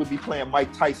Foxx, he will be playing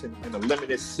Mike Tyson in a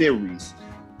limited series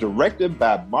directed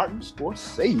by Martin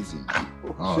Scorsese.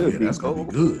 Oh, yeah, that's gonna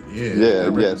be good. Yeah.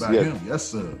 Yes, him. Yes,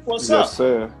 sir. What's up?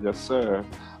 Yes, sir.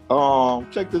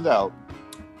 Check this out.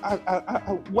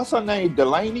 what's her name?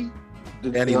 Delaney?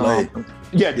 Danny Lay.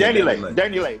 Yeah, Danny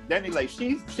Lay.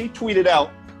 She tweeted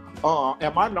out,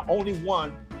 am I the only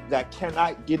one that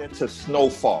cannot get into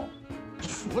snowfall?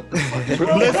 What the fuck?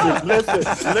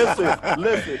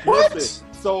 Listen.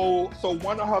 So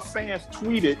one of her fans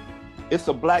tweeted, "It's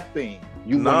a black thing.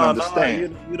 You won't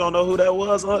understand." You don't know who that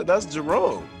was? That's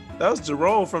Jerome. That was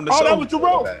Jerome from the show. Oh, that was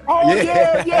Jerome. Oh,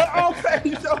 yeah.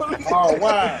 Okay. Oh,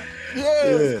 wow.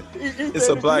 Yeah. It's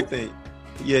a black thing.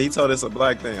 Yeah, he told us a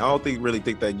black thing. I don't really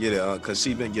think they get it because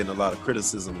she's been getting a lot of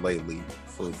criticism lately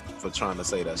for trying to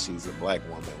say that she's a black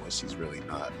woman when she's really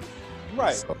not.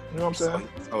 Right. So, you know what I'm saying?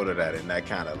 So he told her that, and that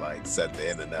kind of like set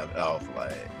the internet off.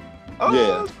 Like,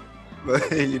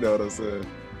 you know what I'm saying?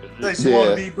 Like she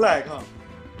want to be black, huh?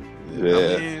 Yeah.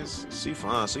 I mean, she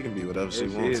fine. She can be whatever she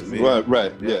wants to be.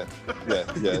 Right. Yeah.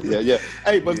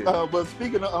 Hey, but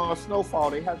speaking of Snowfall,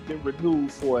 they have been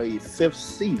renewed for a 5th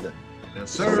season.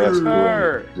 Yes, So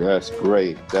sir. that's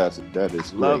great. That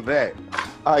is great. Love that.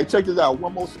 All right, check this out.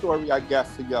 One more story I got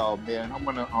for y'all, man. I'm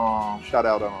gonna shout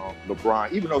out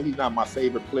LeBron, even though he's not my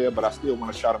favorite player, but I still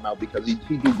want to shout him out because he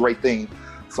do great things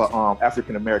for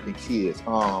African American kids.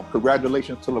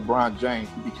 Congratulations to LeBron James.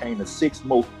 He became the 6th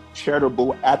most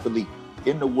charitable athlete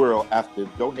in the world after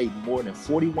donating more than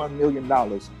 $41 million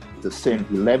to send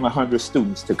 1,100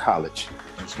 students to college.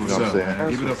 That's what's up, man.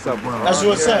 Give it up for LeBron. That's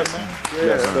what's up, man.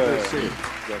 Yes, sir.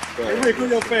 Hey, Rick,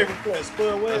 who's your favorite player?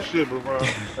 Spur Webb? That shit, LeBron.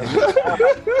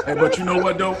 Hey, but you know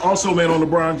what, though? Also, man, on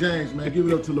LeBron James, man, give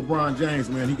it up to LeBron James,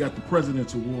 man. He got the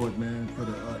President's Award, man, for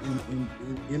the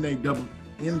NAACP.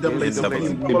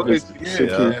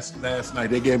 Last night,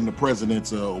 they gave him the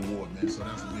President's Award, man, so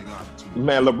that's a big honor, too.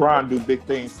 Man, LeBron do big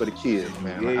things for the kids,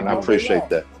 man, and I appreciate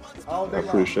that. All right,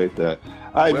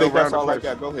 Vic, that's all I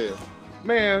got. Go ahead.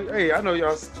 Man, hey, I know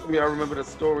y'all remember the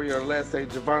story last day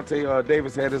Gervonta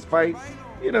Davis had his fight.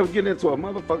 He ended up getting into a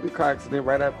motherfucking car accident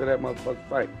right after that motherfucking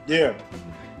fight. Yeah.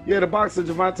 Yeah, the boxer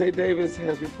Gervonta Davis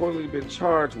has reportedly been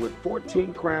charged with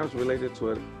 14 crimes related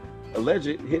to an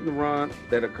alleged hit and run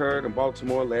that occurred in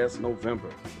Baltimore last November.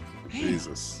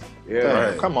 Jesus. Yeah.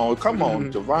 Damn, come on,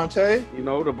 Gervonta. You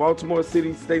know, the Baltimore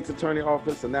City State's Attorney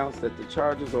Office announced that the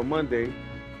charges on Monday.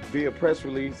 Via press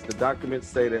release, the documents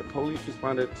say that police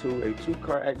responded to a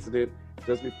 2-car accident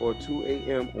just before 2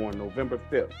 a.m. on November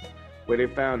 5th, where they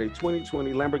found a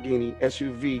 2020 Lamborghini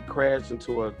SUV crashed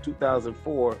into a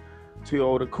 2004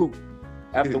 Toyota Coupe.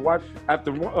 After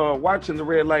watching the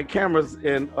red light cameras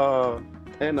and a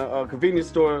convenience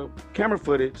store camera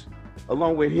footage,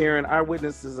 along with hearing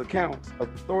eyewitnesses' accounts,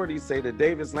 authorities say that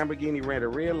Davis' Lamborghini ran a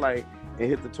red light and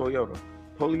hit the Toyota.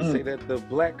 Police say that the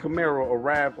black Camaro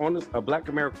arrived on the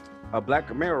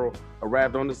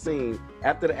scene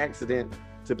after the accident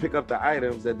to pick up the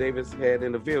items that Davis had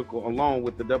in the vehicle, along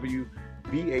with the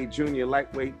WBA Junior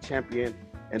Lightweight Champion,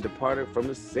 and departed from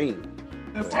the scene.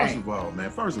 And first of all,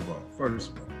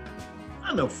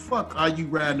 how the fuck are you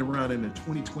riding around in a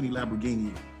 2020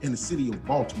 Lamborghini in the city of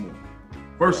Baltimore?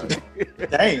 First of all,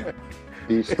 damn.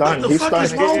 He's stunning. What the fuck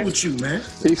is wrong with you, man?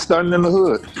 He's stunning in the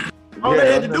hood. All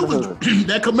they had to do was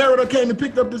that Camaro that came and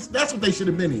picked up this. That's what they should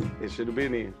have been in. It should have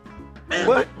been in. Man,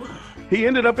 what? He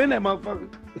ended up in that motherfucker.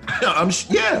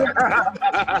 Yeah.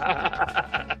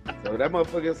 So that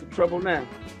motherfucker in some trouble now.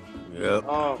 Yeah.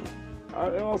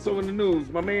 Also in the news,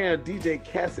 my man DJ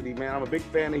Cassidy, man, I'm a big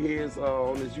fan of his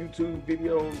on his YouTube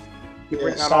videos. He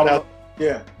bring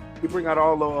out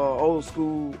all the old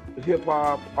school hip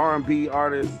hop, R&B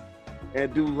artists,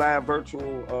 and do live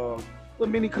virtual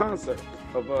little mini concerts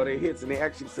of their hits, and they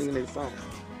actually singing their songs.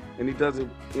 And he does it,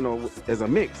 you know, as a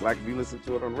mix, like if you listen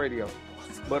to it on radio.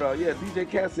 But yeah, DJ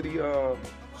Cassidy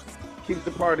keeps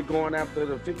the party going after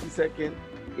the 52nd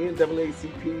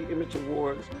NAACP Image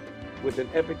Awards with an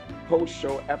epic post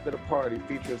show after the party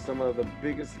featuring some of the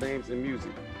biggest names in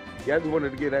music. Yeah, I just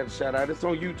wanted to give that a shout out. It's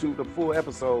on YouTube, the full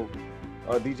episode.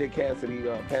 DJ Cassidy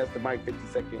passed the mic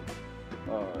 52nd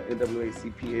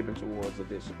NAACP Image Awards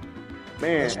edition.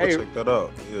 Man, hey, check that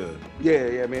out.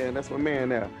 Yeah, man, that's my man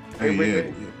now.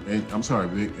 Hey, And I'm sorry,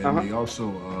 Vic. And they also,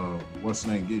 what's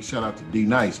his name? Shout out to D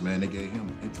Nice, man. They gave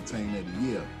him Entertainer of the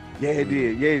Year. Yeah, it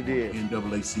did.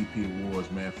 NAACP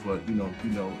Awards, man. For you know,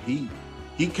 he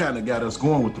kind of got us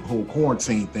going with the whole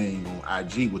quarantine thing on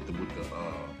IG with the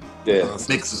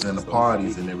mixes and the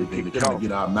parties and everything to kind of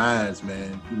get our minds,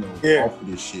 man, off of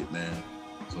this shit, man.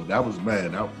 So that was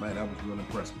man. I was real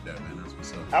impressed with that, man. That's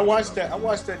what's up. I watched that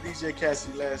DJ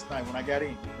Cassidy last night when I got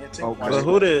in.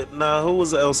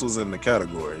 Who else was in the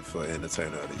category for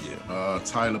Entertainer of the Year?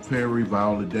 Tyler Perry,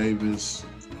 Viola Davis.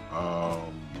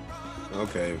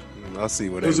 Okay, I see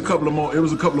what. It was a couple of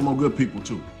more good people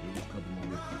too.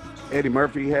 Eddie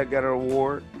Murphy got an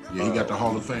award. Yeah, he got the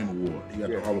Hall of Fame award.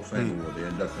 The Hall of Fame award. They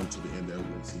induct him to the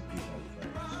NAACP Hall of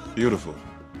Fame. Beautiful.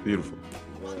 Beautiful.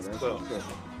 Yeah, that's what's up.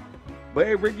 But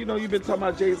hey, Rick, you know you've been talking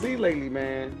about Jay-Z lately,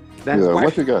 man.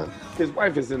 What you got? His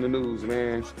wife is in the news,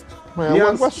 man.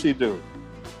 Man, what she do?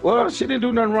 Well, she didn't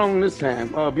do nothing wrong this time.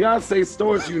 Beyonce's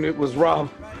storage unit was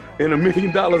robbed and $1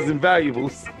 million in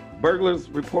valuables. Burglars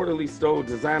reportedly stole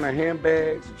designer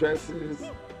handbags, dresses,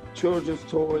 children's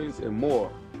toys, and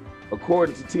more.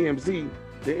 According to TMZ,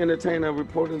 the entertainer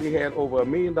reportedly had over $1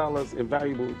 million in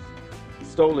valuables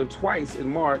stolen twice in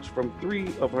March from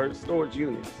 3 of her storage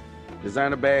units.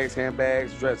 Designer bags,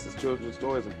 handbags, dresses, children's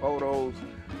toys, and photos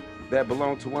that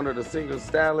belonged to one of the singer's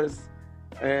stylists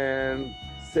and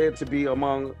said to be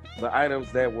among the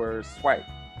items that were swiped.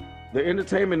 The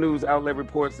entertainment news outlet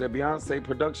reports that Beyonce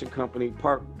production company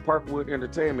Parkwood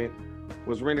Entertainment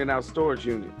was renting out storage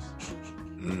units.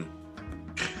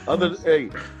 Other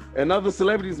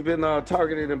celebrities have been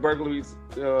targeted in burglaries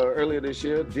earlier this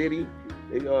year. Diddy,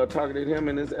 they targeted him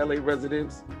in his LA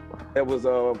residence that was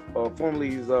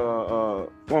formerly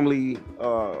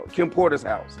Kim Porter's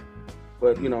house.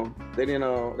 But you know, they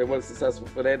weren't successful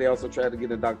for that. They also tried to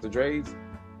get in Dr. Dre's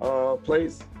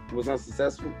place. It was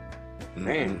unsuccessful.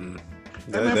 Man.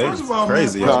 Man, first of all,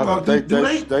 crazy. Do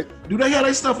they have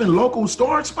their stuff in local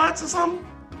storage spots or something?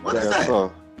 What is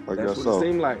that? That's what it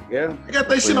seemed like, yeah. They got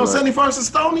their shit on 71st and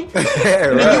Stony?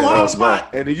 And the U-Haul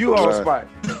spot? And the U-Haul spot.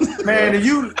 Man, and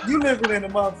you living in a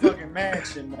motherfucking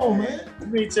mansion, man. Oh, man. You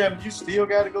mean tell me you still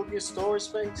got to go get storage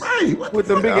space? Right. With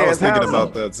the big I was ass thinking house.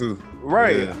 about that too.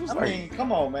 Right. Yeah. I mean,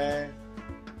 come on, man.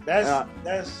 That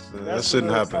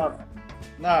shouldn't happen.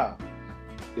 Nah.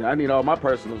 Yeah, I need all my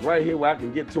personals right here where I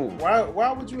can get to them.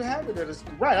 Why would you have it?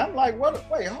 Right. I'm like, what?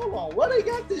 Wait, hold on. Where they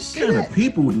got this shit What kind at? of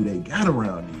people do they got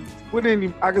around these? Well,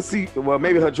 then I can see. Well,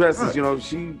 maybe her dresses. Right. You know,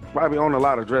 she probably owned a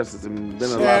lot of dresses and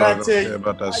been a Man, lot I of. tell you,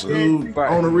 about that shit. Dude,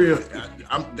 Right. on the real,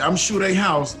 I'm sure they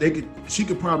house, she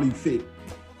could probably fit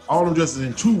all them dresses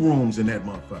in 2 rooms in that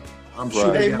motherfucker. I'm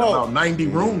sure they Hey, got Mo. about 90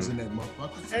 rooms in that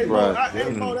motherfucker. Hey,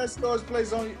 Right. Mo, that storage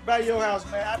place by your house,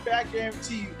 man. I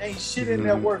guarantee you, ain't shit in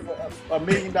there worth $1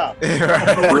 million.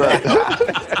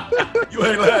 You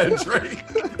ain't lying, Trey.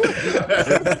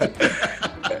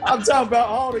 I'm talking about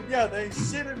all together. Ain't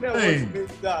shit in there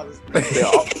worth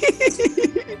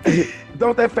 $1 million.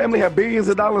 Don't that family have billions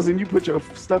of dollars and you put your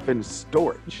stuff in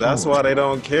storage? That's why they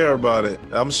don't care about it.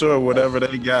 I'm sure whatever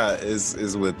they got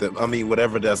is with them. I mean,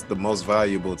 whatever that's the most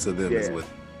valuable to them is with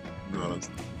them. You know what I'm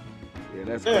saying? Yeah,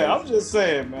 that's crazy. Yeah, I'm just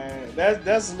saying, man.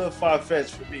 That's a little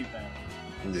far-fetched for me, man.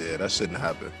 Yeah, that shouldn't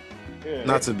happen. Yeah.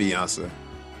 Not to Beyonce.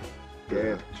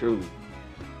 Yeah, true.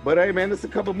 But hey, man, there's a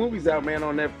couple movies out, man,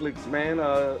 on Netflix, man.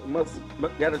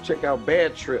 Gotta check out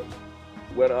Bad Trip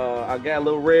with I got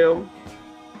Lil Rel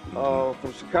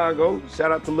from Chicago.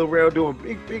 Shout out to Lil Rel doing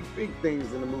big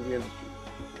things in the movie industry.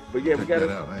 But yeah, you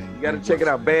gotta check it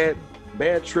out. Bad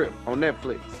Trip on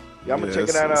Netflix. Yeah, I'm gonna check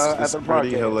it out after the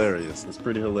podcast. Hilarious. It's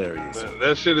pretty hilarious. Man,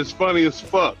 that shit is funny as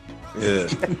fuck. Yeah,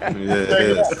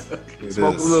 it is.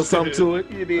 Smoke a little something to it.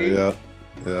 You dig?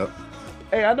 Yeah.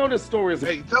 Hey, I know this story is.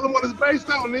 Hey, tell them what it's based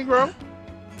on, Negro.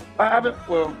 I haven't.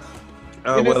 Well,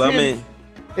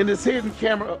 in this hidden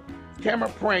camera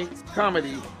prank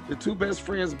comedy, the 2 best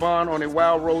friends bond on a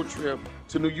wild road trip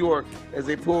to New York as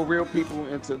they pull real people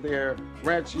into their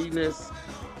ratchet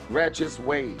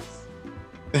ways.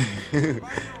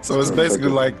 So it's basically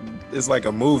like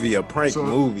a movie, a prank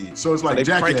movie. So it's like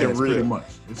Jackass, pretty much.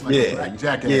 It's like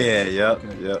Jackass. Yep.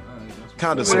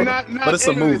 Kind of, but it's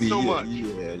a movie. So much.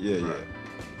 Yeah.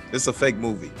 It's a fake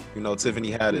movie. You know,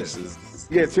 Tiffany Haddish is.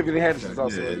 Yeah, Tiffany Haddish is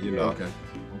also. Yeah, you know. Okay.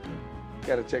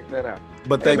 Gotta check that out.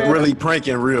 But they really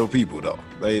pranking real people though.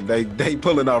 They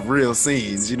pulling off real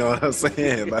scenes. You know what I'm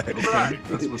saying? Like,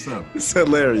 That's what's up. It's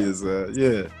hilarious.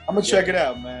 Yeah. I'm gonna check it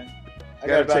out, man. I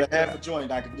got about a half a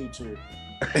joint I can do to it.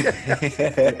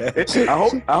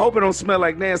 I hope it don't smell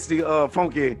like nasty,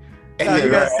 funky. Nah,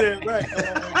 you gotta say it right. You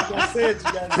gotta say it.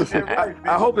 You gotta say it right.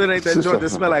 I hope it ain't that joint that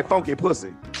smell like funky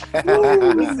pussy.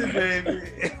 Listen, baby.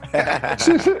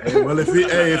 Hey, well, if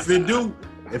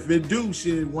it do,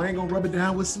 shit, we ain't gonna rub it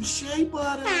down with some Shea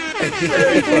Butter.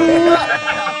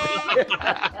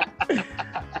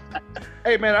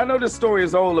 Hey, man, I know this story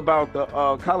is old about the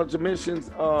college admissions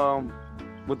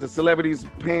with the celebrities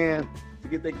paying to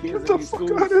get their kids in these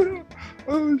schools.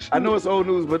 I know it's old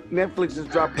news, but Netflix just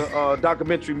dropped a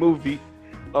documentary movie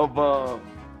of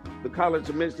the college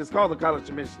admissions. It's called The College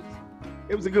Admissions.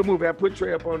 It was a good movie. I put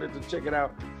Trey up on it to check it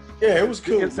out. Yeah, it was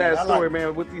cool. Inside story,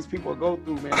 man, what these people go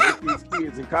through, man, with these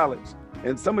kids in college.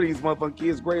 And some of these motherfucking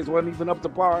kids' grades wasn't even up to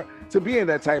par to be in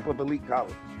that type of elite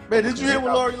college. Man, did you hear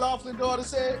what Lori Loughlin's daughter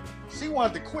said? She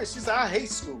wanted to quit. She said, I hate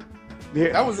school.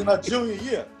 Yeah. That was in her junior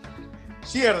year.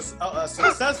 She had a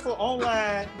successful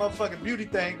online motherfucking beauty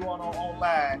thing going on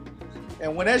online.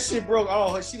 And when that shit broke,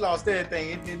 she lost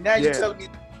everything. And now you tell me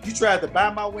you tried to buy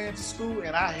my way into school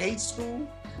and I hate school?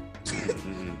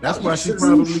 That's why she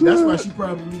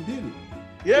probably did it.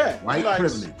 Yeah. White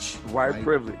privilege. White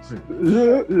privilege.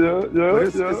 Yeah.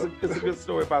 It's a good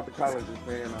story about the colleges,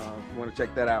 man. If you want to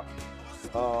check that out.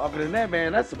 Other than that,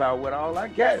 man, that's about all I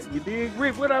got. You dig,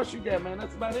 Rick? What else you got, man?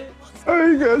 That's about it. I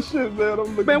ain't got shit, man. I'm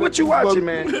looking Man, what you watching,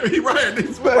 man? He right.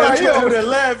 He over there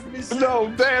laughing.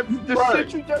 No, the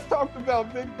shit you just talked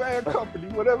about, Big Bad Company,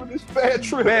 whatever this bad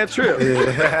trip. Bad trip.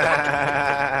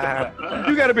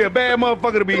 You got to be a bad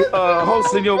motherfucker to be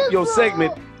hosting your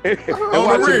segment and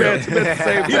watching Bad Trip at the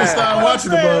same time. You start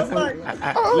watching the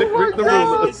motherfucker. Rick the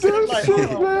Ruler.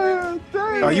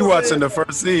 Oh, you watching the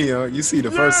first scene? You see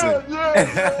the first scene.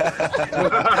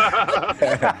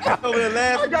 Over there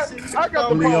laughing. I got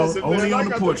the pause it, Only man. on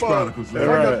the Porch Chronicles. I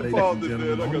got the pause it,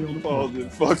 man. I got the pause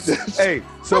it. Fuck that. Hey,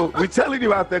 so we telling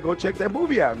you out there, go check that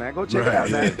movie out, man. Go check it out,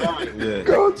 man. Yeah.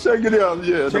 Go check it out.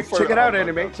 Yeah. Check it out,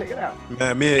 anime. Check it out.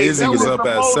 Man, me and Izzy was up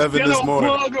at 7 this morning.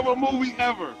 Plug of a movie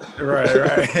ever.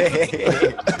 Right.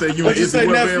 What you say,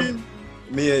 nephew?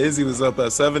 Me and Izzy was up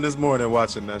at 7 this morning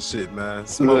watching that shit, man.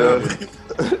 Smoking,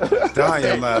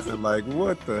 dying laughing, like,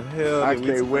 what the hell? I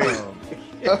can't wait.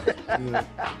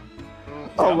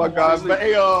 Oh my God, man!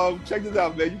 Hey, check this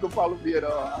out, man. You can follow me at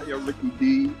I am Ricky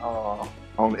D on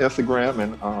Instagram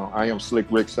and I am Slick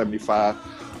Rick 75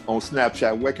 on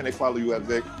Snapchat. Where can they follow you at,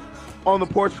 Vic? On the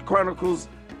Porch Chronicles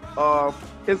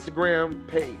Instagram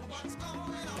page.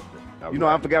 You know,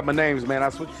 I forgot my names, man. I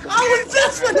switched. I was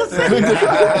just gonna say. But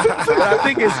I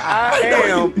think it's I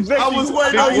am. I was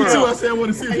waiting on you too. I said I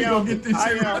want to see if you gonna get this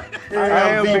shit. I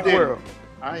am Big World.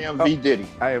 I am V Diddy.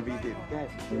 I am V Diddy.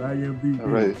 I am V.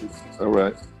 All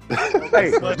right. Hey,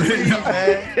 That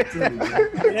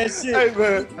shit. Hey,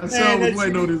 man. That's all I was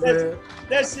waiting on his ass.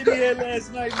 That shit he had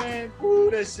last night, man.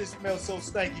 Ooh, that shit smells so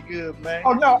stinky good, man.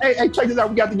 Oh no! Hey, check this out.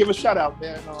 We got to give a shout out,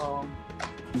 man.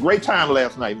 Great time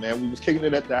last night, man. We was kicking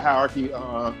it at the Hierarchy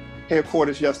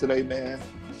headquarters yesterday, man.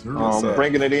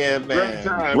 Bringing it in, man.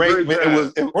 Great man. It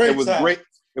was great.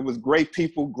 It was great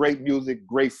people, great music,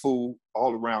 great food,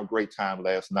 all around. Great time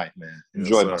last night, man.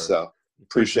 Enjoyed myself.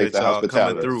 Appreciate the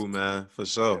hospitality. Coming through, man, for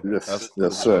sure. Yes,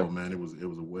 sir. Man, it was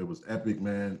epic,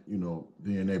 man. You know,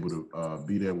 being able to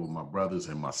be there with my brothers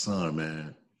and my son,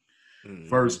 man.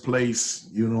 First place,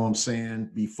 you know what I'm saying?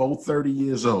 Before 30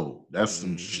 years old. That's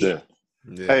some shit. Yeah.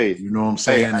 Hey, you know what I'm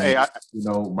saying? You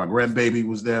know, my grandbaby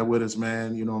was there with us,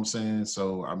 man. You know what I'm saying?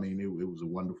 So, I mean, it was a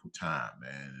wonderful time,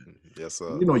 man. Yes,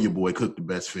 sir. You know, your boy cooked the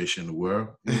best fish in the world.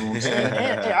 You know what I'm saying?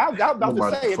 I was about to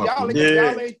say,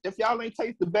 if y'all ain't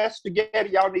taste the best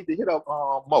spaghetti, y'all need to hit up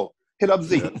Mo. Hit up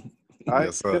Zeke. All right?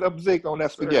 Yes, hit up Zeke on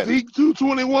that spaghetti. Zeke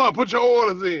 221. Put your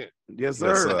orders in. Yes,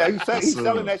 sir. He's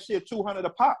selling that shit $200 a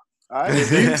pop. All right.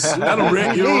 That'll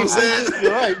ring, you know what I'm saying?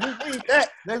 You're right. We need that,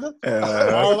 nigga.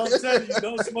 All I'm telling you,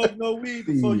 don't smoke no weed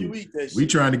before you eat that shit. We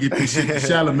trying to get this shit to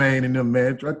Charlamagne and them,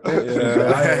 man. I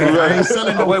ain't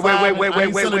selling no wait,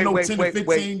 $10 to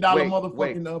 $15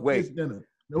 motherfucking fish dinner.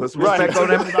 Put some respect on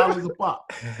that. $100 a pop.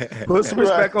 Put some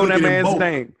respect on that man's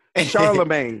name.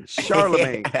 Charlamagne.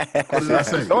 What did I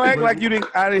say? Don't act like you didn't.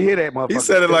 I didn't hear that, motherfucker. He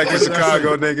said it like a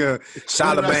Chicago nigga.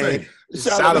 Charlamagne.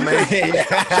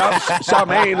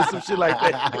 Charlamagne or some shit like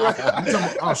that.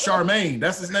 Charmaine,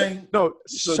 that's his name? No,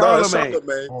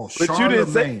 Charlamagne. Oh, But you didn't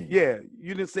say,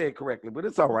 you didn't say it correctly, but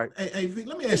it's all right. Hey, Vic,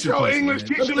 let me ask you a question. English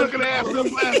teacher looking ass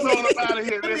up last on up out of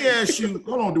here. Let me ask you,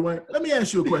 hold on, Dwayne. Let me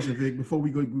ask you a question, Vic, before we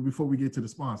get to the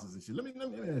sponsors and shit. Let me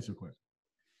ask you a question.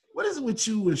 What is it with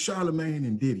you and Charlamagne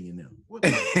and Diddy and them? What's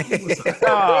up? Here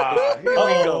we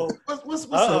go.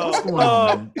 What's up? What's going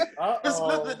on,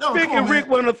 man? Vic and Rick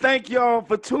want to thank y'all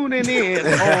for tuning in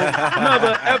on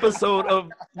another episode of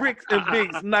Rick and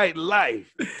Vic's Night Life.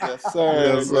 Yes,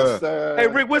 sir. Yes, sir. Hey,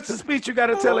 Rick, what's the speech you got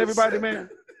to tell everybody, man?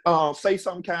 Say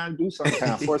something kind, do something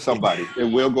kind for somebody.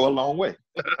 It will go a long way.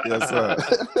 Yes, sir.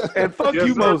 And fuck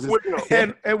you, Moses.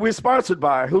 And we're sponsored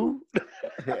by who?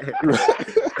 And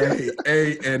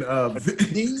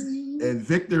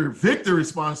Victor is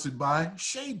sponsored by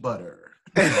Shea Butter.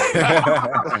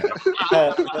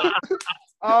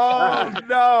 Oh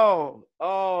no!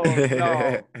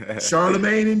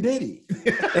 Charlamagne and Diddy.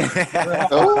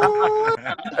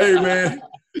 Hey man,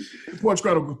 the Porch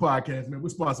Chronicles podcast, man. We're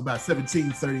sponsored by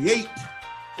 1738.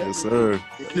 Yes, sir.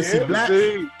 This is Black.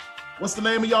 What's the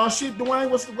name of y'all shit,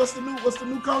 Dwayne? What's the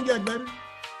new cognac, baby?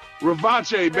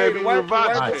 Ravache, baby.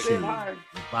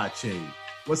 Ravache.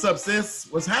 What's up, sis?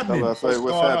 What's Tell happening? us, hey,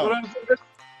 what's going happening?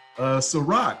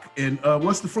 Ciroc. And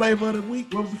what's the flavor of the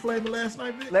week? What was the flavor last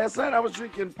night, Vic? Last night I was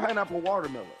drinking pineapple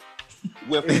watermelon.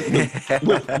 With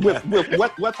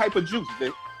what type of juice,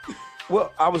 Vic?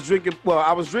 Well, I was drinking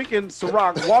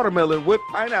Ciroc watermelon with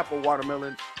pineapple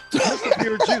watermelon, just a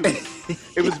pure juice.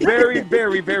 It was very,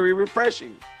 very, very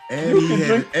refreshing. And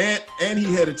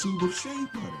he had a tube of Shea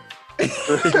Butter.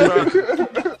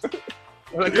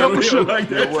 A cup of sugar. Like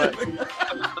that.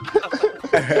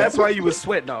 That's why you was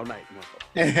sweating all night.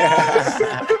 See,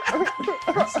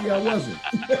 I wasn't.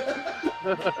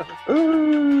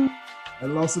 I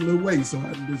lost a little weight, so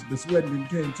the sweating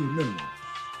came to a minimum.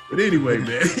 But anyway,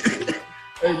 man.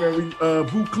 Hey, man, we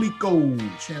Veuve Clicquot,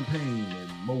 Champagne, and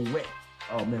Moet.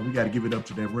 Oh, man, we got to give it up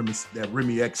to that Remy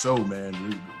XO, man.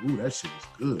 Ooh, that shit was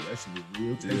good. That shit was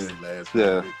real tasty last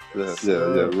night.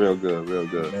 Yeah, real good.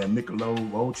 Man,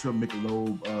 Michelob Ultra,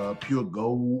 Michelob Pure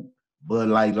Gold, Bud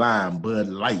Light Lime, Bud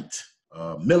Light,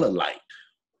 Miller Light.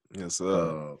 Yes,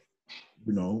 what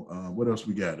else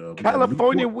we got?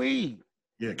 California weed.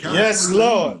 Yeah, California. Yes,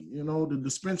 Lord. You know, the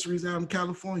dispensaries out in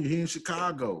California, here in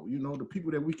Chicago, you know, the people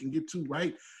that we can get to,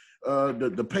 right?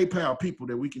 The PayPal people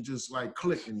that we can just like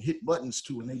click and hit buttons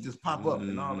to, and they just pop up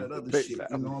and all that other shit.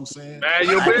 You know what I'm saying? Man,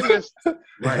 your business.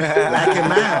 Right.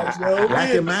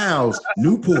 Black and Miles,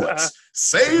 Newports,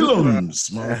 Salem's,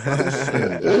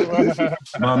 motherfucker.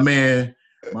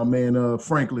 My man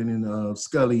Franklin and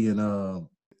Scully and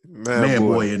Man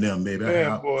boy and them, baby.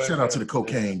 Shout out to the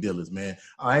cocaine dealers, man.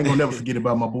 I ain't gonna never forget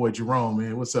about my boy Jerome,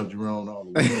 man. What's up, Jerome? All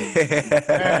the way.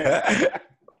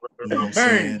 You know what I'm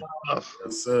saying?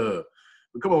 Yes, but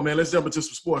come on, man. Let's jump into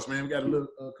some sports, man. We got a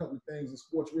couple of things in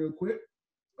sports real quick.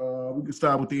 We can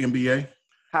start with the NBA.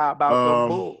 How about the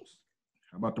Bulls?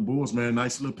 How about the Bulls, man?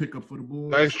 Nice little pickup for the Bulls.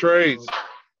 Nice trades.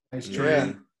 Nice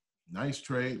trade. Nice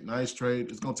trade.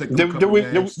 It's gonna take. Did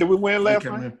we win last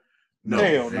night? No,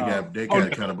 they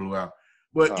got kind of blew out.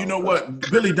 But you know what?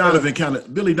 Billy Donovan kind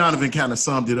of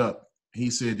summed it up.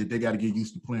 He said that they got to get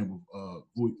used to playing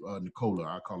with Nikola.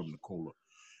 I call him Nikola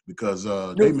because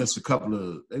they missed a couple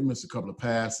of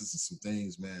passes and some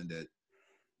things, man. That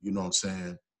you know what I'm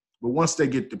saying. But once they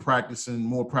get to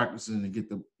more practicing, and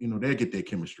they'll get their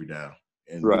chemistry down.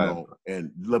 And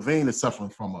and Levine is suffering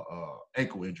from a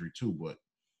ankle injury too, but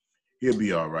he'll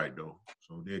be all right though.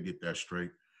 So they'll get that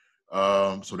straight.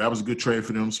 So that was a good trade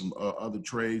for them. Some other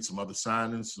trades, some other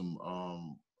signings, some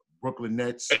Brooklyn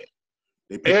Nets.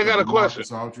 I got a question.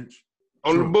 Aldridge.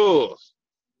 On the Bulls.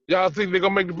 Y'all think they're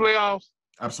going to make the playoffs?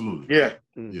 Absolutely. Yeah.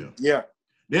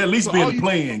 They'll at least be in the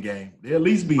play-in game. They'll at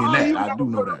least be in that. I do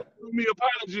know that. Me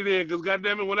apology then, because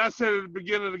goddamn it, when I said at the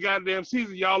beginning of the goddamn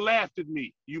season, y'all laughed at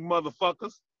me, you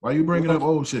motherfuckers. Why you bringing up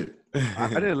old shit? I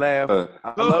didn't laugh.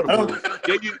 I love the Bulls.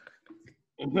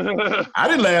 I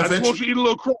didn't laugh I just want you to eat a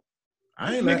little crap.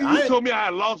 You told me I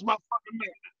had lost my fucking man.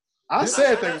 I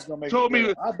said they was gonna make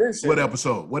it. I've been saying.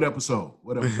 What episode?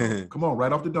 Come on,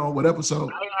 right off the dome. What episode?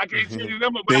 I can't tell you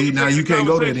them. Now you can't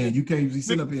go there then. You can't be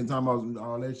sitting up here and talking about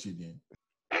all that shit then.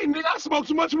 Hey, nigga, I smoked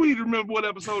too much weed to remember what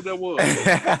episode that was.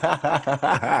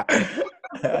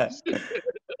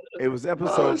 It was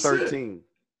episode 13.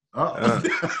 Look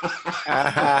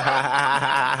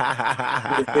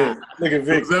at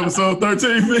Vic. It's episode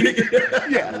 13, Vic.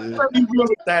 Yeah.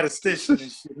 Statistician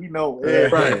and shit. He know.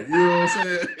 Right. You know what I'm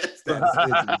saying?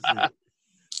 Statistician and shit.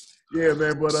 Yeah,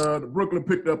 man. But Brooklyn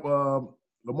picked up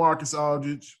LaMarcus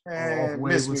Aldridge. Man,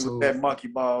 miss me with that monkey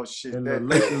ball shit. And the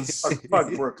Lakers.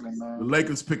 Fuck Brooklyn, man. The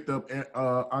Lakers picked up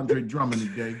Andre Drummond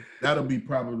today. That'll be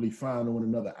probably final in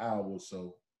another hour or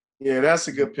so. Yeah, that's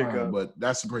a good pickup. But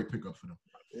that's a great pickup for them.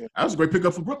 Yeah. That was a great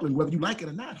pickup for Brooklyn, whether you like it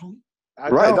or not, homie.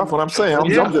 Right, that's what I'm saying.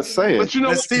 I'm just saying. But you know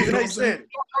what Stephen A. said?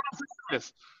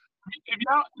 If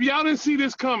y'all didn't see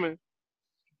this coming,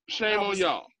 shame on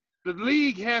y'all. The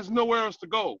league has nowhere else to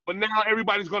go, but now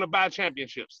everybody's going to buy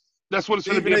championships. That's what it's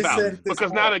going to be about.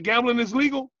 Because now that gambling is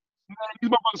legal, these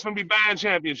motherfuckers going to be buying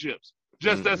championships.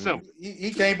 Just that simple. He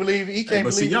can't believe it. He can't believe it.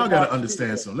 But see, y'all got to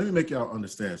understand something. Let me make y'all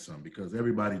understand something, because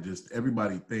everybody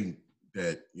think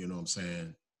that, you know what I'm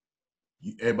saying,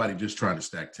 everybody just trying to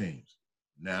stack teams.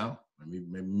 Now, let me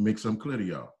make something clear to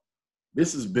y'all.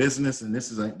 This is business, and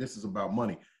this is about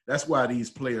money. That's why these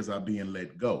players are being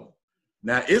let go.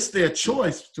 Now, it's their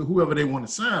choice to whoever they want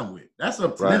to sign with. That's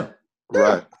up to them.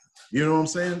 Right. You know what I'm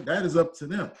saying? That is up to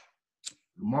them.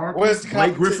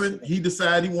 Blake Griffin, he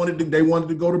decided they wanted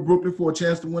to go to Brooklyn for a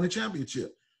chance to win a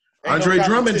championship. Andre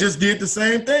Drummond just did the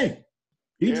same thing.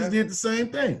 He just did the same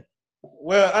thing.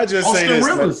 Well, I just say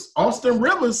this. Austin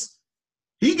Rivers,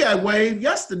 he got waived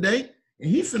yesterday, and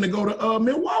he finna go to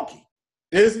Milwaukee.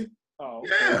 Is he? Oh, okay.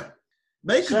 Yeah.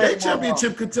 They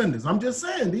championship contenders. I'm just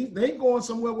saying, they going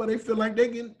somewhere where they feel like they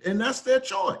can, and that's their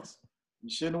choice. You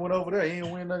shouldn't have went over there. He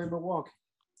didn't win nothing in Milwaukee.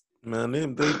 Man,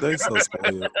 they so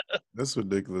spoiled. It's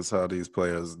ridiculous how these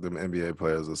players, them NBA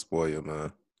players, are spoiled,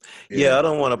 man. Yeah, I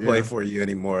don't want to play for you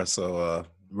anymore. So,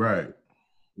 right.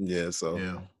 Yeah, so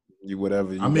you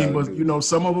whatever. You I mean, but do.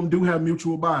 Some of them do have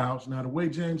mutual buyouts. Now, the way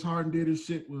James Harden did his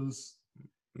shit was.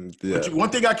 Yeah. One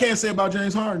thing I can't say about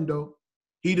James Harden though,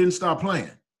 he didn't stop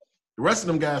playing. The rest of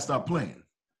them guys stopped playing.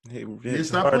 He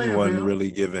Harden wasn't really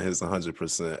giving his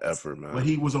 100% effort, man. But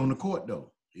he was on the court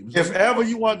though. If ever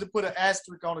you wanted to put an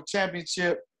asterisk on a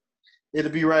championship,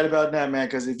 it'll be right about that, man.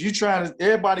 Because if you trying to,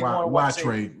 everybody going to watch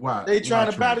trade. Why they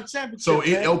trying to buy the championship? So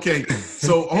okay.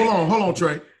 So hold on,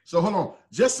 Trey. So hold on.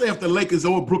 Just say if the Lakers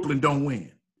or Brooklyn don't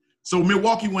win, so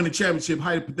Milwaukee win the championship,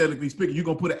 hypothetically speaking, you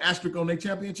gonna put an asterisk on their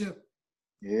championship?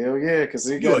 Hell yeah, because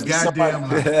you're a goddamn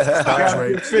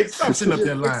liar. Stop sitting up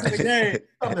there lying.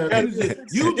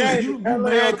 You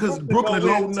mad because Brooklyn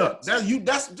loading up.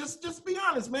 That's just be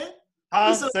honest, man.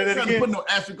 Say that again. Put no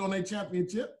asterisk on their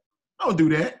championship. Don't do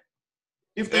that.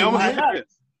 If they win,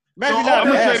 maybe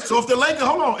not. So if the Lakers,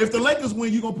 hold on, if the Lakers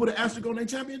win, you gonna put an asterisk on their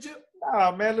championship?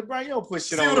 Nah, man, LeBron, you don't put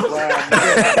shit on LeBron.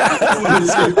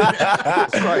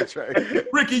 That's right.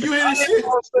 Ricky, you hear this shit?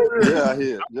 Yeah, I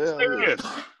hear. Yeah.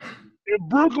 If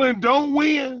Brooklyn don't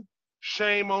win,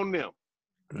 shame on them.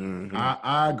 Mm-hmm.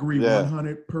 I agree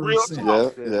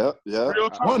 100%. Yeah. Real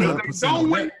talk. 100%. If they don't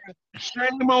win,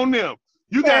 shame on them.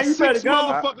 You got 6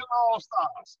 motherfucking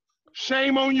all-stars.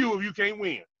 Shame on you if you can't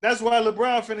win. That's why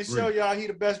LeBron finna show y'all he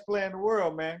the best player in the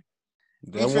world, man.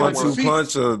 That 1-2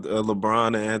 punch of LeBron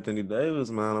and Anthony Davis,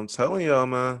 man. I'm telling y'all,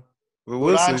 man.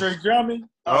 With Andre Drummond.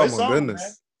 Oh my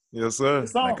goodness. Man. Yes, sir.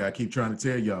 Like I keep trying to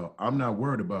tell y'all, I'm not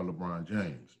worried about LeBron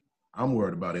James. I'm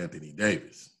worried about Anthony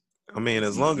Davis. I mean,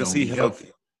 as long as he's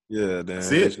healthy. Yeah,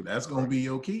 that's it. That's gonna be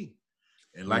your key.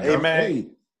 And like I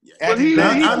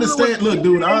understand. Look,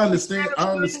 dude, I understand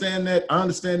that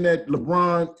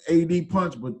LeBron AD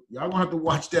punch, but y'all gonna have to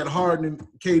watch that Harden and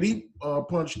KD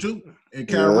punch too, and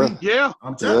Kyrie. Yeah,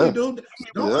 I'm telling you, dude.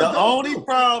 The only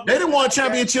problem they didn't want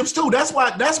championships too. That's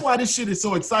why this shit is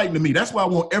so exciting to me. That's why I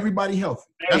want everybody healthy.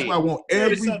 That's why I want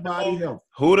everybody healthy.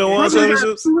 Who done won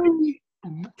championships?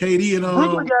 KD and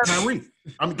Kyrie.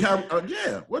 I mean, Kyrie.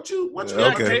 Yeah. What you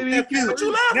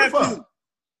laughing for?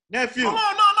 Nephew. No.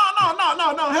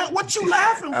 What you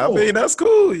laughing for? I mean, that's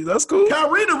cool.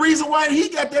 Kyrie, the reason why he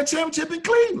got that championship in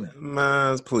Cleveland.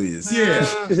 Man, please. Yeah,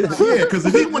 because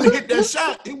if he wouldn't hit that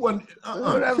shot, he wouldn't.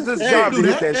 That was his job to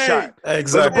hit that shot.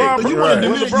 Exactly. You want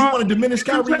to diminish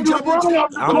Kyrie? I'm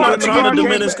not trying to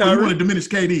diminish Kyrie. You want to diminish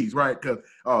KD's, right? Because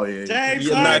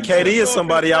KD is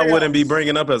somebody I wouldn't be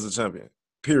bringing up as a champion.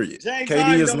 Period.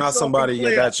 KD is not somebody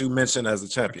that you mentioned as a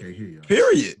champion.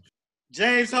 Period.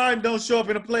 James Harden don't show up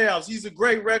in the playoffs. He's a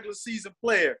great regular season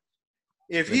player.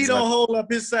 If he don't hold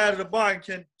up his side of the bar,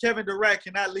 Kevin Durant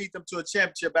cannot lead them to a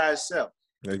championship by himself.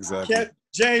 Exactly.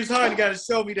 James Harden got to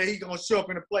show me that he's going to show up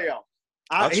in the playoffs.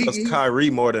 I trust Kyrie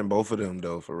more than both of them,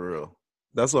 though, for real.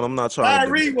 That's what I'm not trying to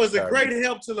do. Kyrie was a great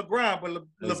help to LeBron, but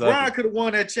LeBron could have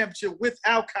won that championship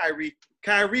without Kyrie.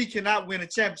 Kyrie cannot win a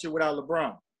championship without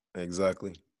LeBron.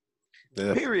 Exactly.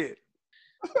 Yeah. Period.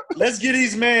 Let's get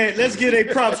their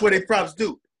props where they props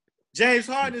do. James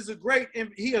Harden is a great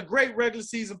regular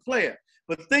season player.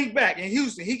 But think back, in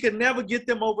Houston, he could never get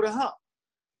them over the hump.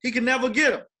 He could never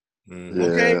get them. Mm-hmm.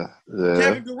 Okay? Yeah.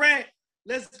 Kevin Durant,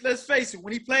 let's face it,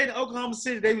 when he played in Oklahoma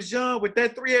City, they was young, but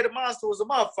that three-headed monster was a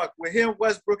motherfucker with him,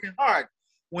 Westbrook, and Harden.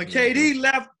 When KD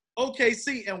left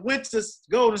OKC and went to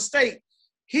Golden State,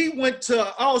 he went to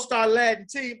an all-star Latin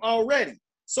team already.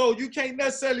 So you can't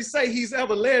necessarily say he's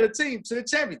ever led a team to the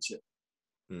championship.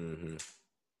 Mm-hmm.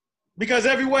 Because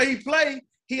everywhere he played,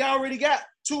 he already got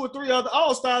 2 or 3 other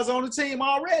all-stars on the team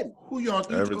already. Who y'all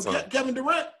think? Kevin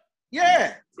Durant?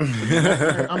 Yeah.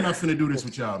 I'm not finna do this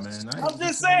with y'all, man. I'm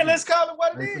just saying, let's call it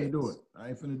what it is. I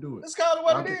ain't finna do it. Let's call it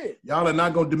what it is. Y'all are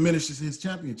not gonna diminish his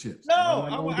championships. No,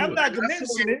 I'm not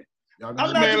diminishing it. I'm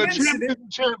not diminishing it.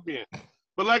 Champion.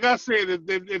 But like I said,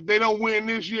 if they don't win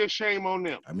this year, shame on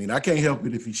them. I mean, I can't help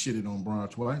it if he shitted on Bron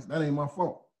twice. That ain't my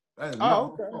fault. That is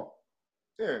not my fault.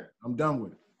 Yeah. I'm done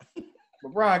with it.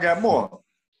 But Bron got more.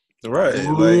 Right.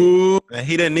 And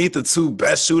he didn't need the 2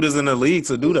 best shooters in the league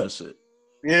to do that shit.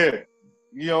 Yeah.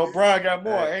 You know, Bron got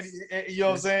more. And you know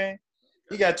what I'm saying?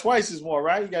 He got twice as more,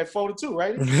 right? He got 4 to 2,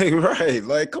 right? Right.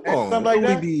 Like, come on. Something like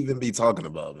that. What we even be talking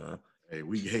about, man? Hey,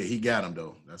 he got him,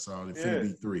 though. That's all. It finna be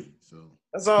 3, so.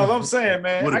 That's all I'm saying,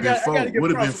 man. Would have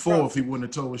been 4 if he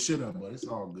wouldn't have tore his shit up, but it's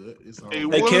all good. It's all good.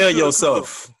 Take care of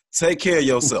yourself. Take care of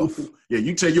yourself. Yeah,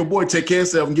 you tell your boy take care of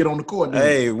himself and get on the court. Then.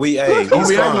 Hey, don't he's be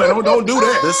acting fine. like, don't do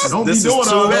that. Don't be doing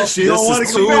all that shit. This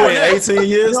is 2 in 18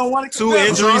 years. 2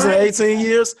 injuries in 18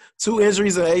 years. 2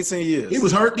 injuries in 18 years. He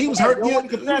was hurt. He was hurt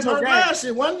last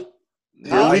year, wasn't he?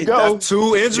 Here we go. That's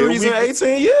 2 injuries in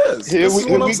 18 years. Here we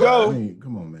go. Hey,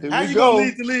 come on, man. How you gonna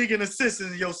lead the league in assists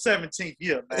in your 17th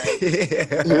year, man?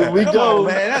 Here we Come go, on,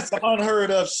 man. That's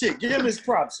unheard of shit. Give him his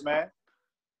props, man.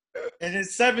 In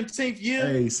his 17th year.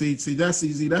 Hey, see, that's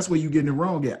easy. That's where you getting it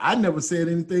wrong at. I never said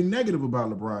anything negative about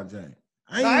LeBron James.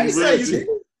 I ain't saying shit.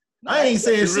 I ain't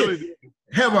saying shit.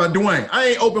 Have I, Dwayne? I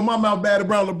ain't opened my mouth bad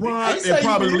about LeBron in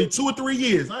probably 2 or 3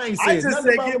 years. I ain't saying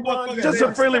nothing about LeBron. Just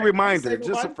a friendly reminder.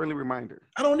 Just a friendly reminder.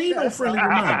 I don't need no friendly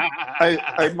reminder.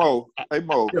 Hey Mo.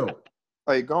 Yo.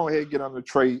 Hey, go ahead, get on the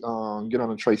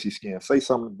Tracy skin. Say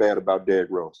something bad about Derrick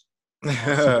Rose. Look,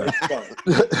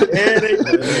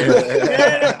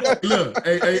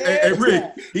 hey, Rick,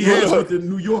 he has with the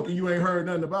New York and you ain't heard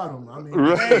nothing about him. I mean,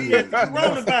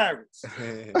 coronavirus.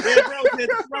 Derrick Rose had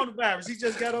the coronavirus. He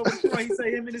just got over the point. He say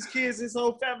him and his kids, his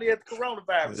whole family had the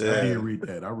coronavirus. Yeah. I didn't read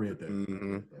that. I read that.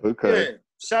 Mm-hmm. Okay. Yeah.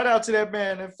 Shout out to that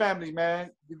man and family,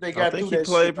 man. They got I think through he that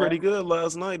played shit, pretty man. good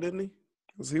last night, didn't he?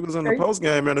 Because he was in the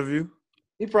post-game interview.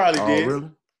 He probably did.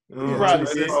 Really? Yeah, probably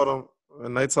they did. told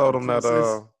him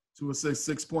that 2 assists,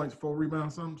 6 points, 4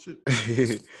 rebounds, some shit.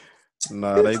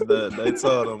 Nah, they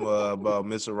told him about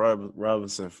Mitchell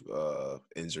Robinson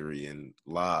injury and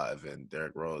live, and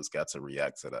Derrick Rose got to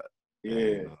react to that. Yeah,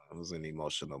 and, it was an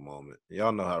emotional moment.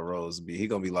 Y'all know how Rose be. He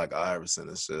gonna be like Iverson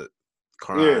and shit,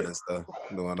 crying and stuff,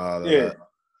 doing all of that.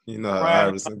 You know how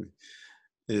Iverson be.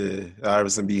 Yeah,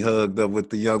 Iverson be hugged up with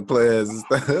the young players and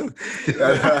stuff.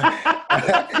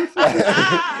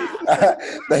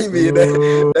 they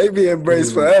be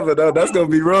embraced forever though. That's gonna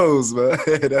be Rose, man.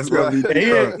 That's gonna be.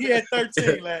 He had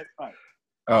 13 last night.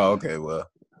 Oh, okay. Well,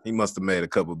 he must have made a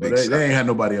couple big shots. They ain't had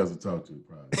nobody else to talk to,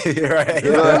 probably. Right.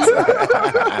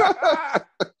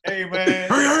 Hey man,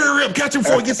 hurry up, catch him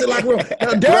before he gets it like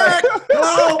Derrick.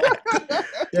 Hello.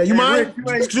 Yeah, you mind?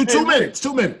 Rick, 2 minutes.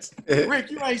 2 minutes.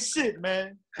 Rick, you ain't shit,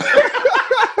 man.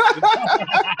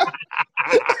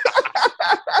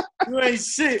 You ain't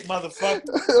shit, motherfucker.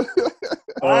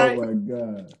 My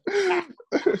God.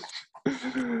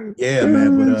 Yeah,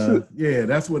 man. But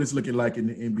that's what it's looking like in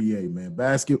the NBA, man.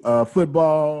 Basketball,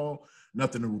 football,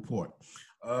 nothing to report.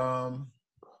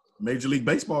 Major League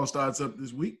Baseball starts up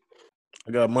this week.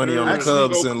 I got money on the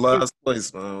Cubs in last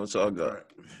place, man. What y'all got?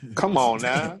 Come on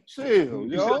now. Chill,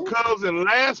 yo. Cubs in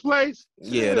last place?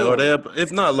 Yeah,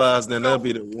 if not last, then they'll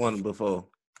be the one before.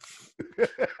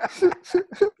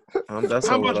 That's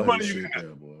how much money you got?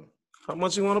 How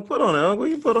much you want to put on it, Uncle?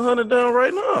 You put 100 down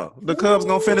right now. The Cubs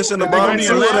gonna finish in the bottom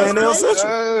 2 of the NL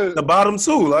Central. The bottom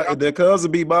 2, like the Cubs will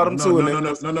be bottom 2.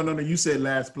 No. You said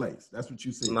last place. That's what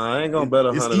you said. Nah, I ain't gonna bet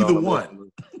 100. It's either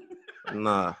one.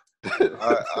 Nah,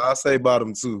 I say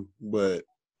bottom 2, but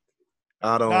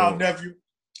I don't. Nah, nephew,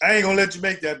 I ain't gonna let you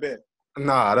make that bet.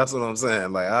 Nah, that's what I'm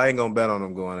saying. Like I ain't gonna bet on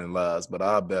them going in last, but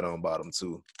I'll bet on bottom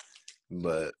 2.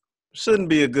 But shouldn't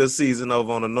be a good season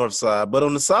over on the north side. But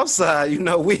on the south side, you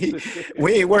know, we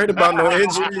ain't worried about no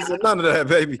injuries or none of that,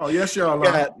 baby. Oh, yes, y'all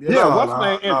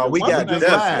are. We got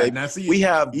depth. Now, see, we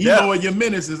have Eloy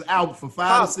Jimenez is out for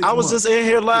 5 or 6 months. I was just in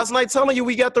here last night telling you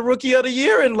we got the rookie of the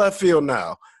year in left field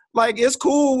now. Like, it's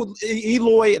cool,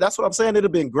 Eloy. That's what I'm saying. It'd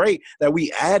have been great that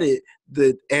we added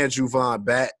the Andrew Vaughn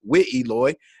back with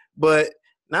Eloy. But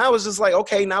now it's just like,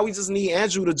 okay, now we just need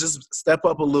Andrew to just step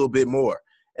up a little bit more.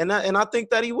 And I think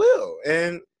that he will.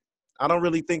 And I don't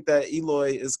really think that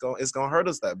Eloy is gonna hurt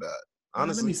us that bad.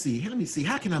 Honestly. Let me see.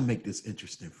 How can I make this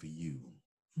interesting for you?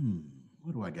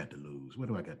 What do I got to lose? What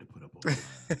do I got to put up on?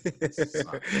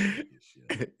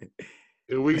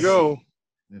 Here we go.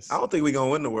 I don't think we're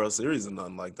gonna win the World Series or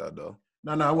nothing like that, though.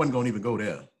 No, I wasn't gonna even go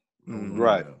there.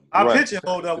 Right. Our pitching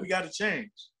hold up, we got to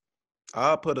change.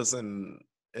 I'll put us in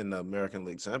the American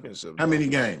League Championship. How many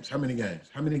games? How many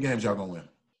games y'all gonna win?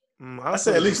 I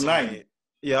said at least 90.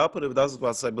 Yeah, I'll put it. I was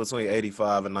about to say between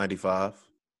 85 and 95.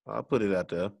 I'll put it out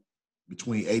there.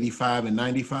 Between 85 and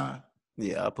 95?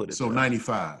 Yeah, I'll put it. So there.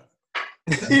 95.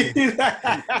 That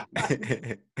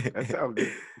sounds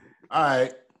good. All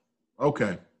right.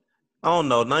 Okay. I don't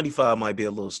know. 95 might be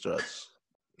a little stretch.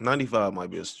 95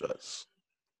 might be a stretch.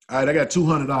 All right, I got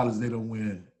 $200. They don't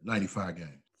win 95 games.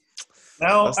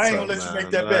 I ain't That's gonna tough, let you man.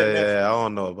 make that bet. Yeah, I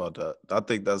don't know about that. I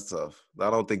think that's tough. I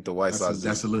don't think the White Sox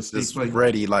That's a little steep just for you.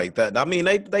 ready like that. I mean,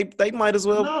 they might as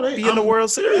well No, be in the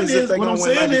World Series if they're what I'm gonna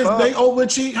win saying is 95. they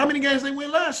overachieved. How many games they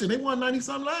win last year? They won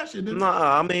 90-something last year, didn't they?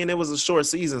 Nah, I mean it was a short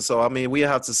season, so I mean we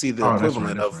have to see the Oh, that's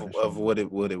equivalent right, that's of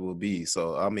right. what it will be.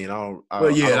 So I mean I don't. Well,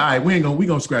 yeah, I don't, all right, we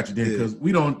gonna scratch it then because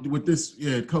we don't with this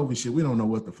COVID shit. We don't know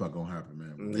what the fuck gonna happen,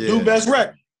 man. Yeah. Do best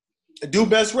record. Do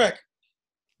best record.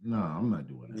 No, I'm not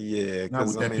doing that. Yeah, not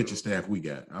with that pitcher staff we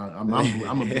got. I'm a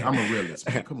realist,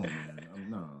 man. Come on, man. I'm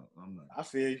not. I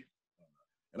feel you.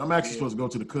 And I'm actually supposed to go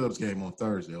to the Cubs game on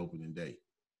Thursday, opening day.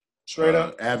 Straight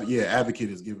up.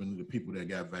 Advocate is giving the people that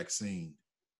got vaccine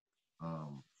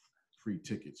free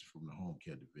tickets from the home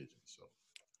care division. So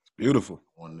beautiful.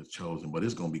 One that's chosen, but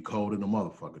it's gonna be cold in the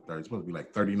motherfucker Thursday. It's supposed to be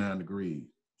like 39 degrees.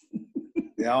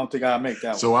 Yeah, I don't think I'll make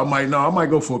that so one. I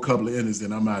might go for a couple of innings,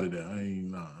 then I'm out of there. I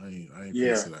ain't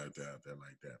facing out there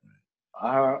like that, man.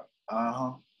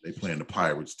 They playing the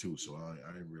Pirates too, so I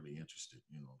ain't really interested.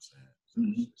 You know what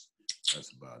I'm saying? So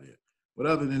that's about it. But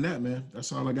other than that, man,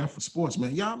 that's all I got for sports,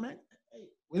 man. Y'all, man,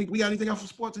 hey, we got anything else for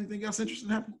sports? Anything else interesting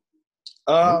happen?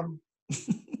 No,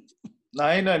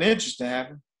 ain't nothing interesting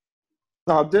happen.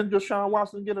 No, didn't Deshaun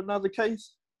Watson get another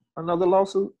case, another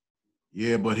lawsuit?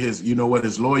 Yeah, but his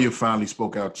lawyer finally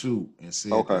spoke out too and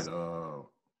said that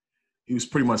he was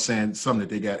pretty much saying something that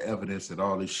they got evidence that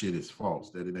all this shit is false,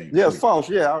 that it ain't. Yeah, it's false.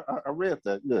 Yeah, I read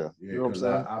that. Yeah, you know what I'm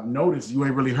saying. I've noticed you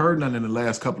ain't really heard nothing in the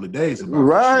last couple of days about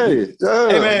right. Yeah.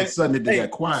 Hey man, suddenly they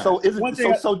got quiet. So is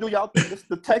it? So do y'all think it's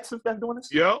the Texans that's doing this?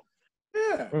 Yeah.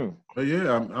 But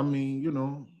yeah, I mean, you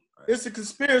know, it's a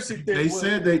conspiracy theory. They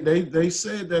said they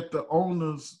said that the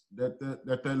owners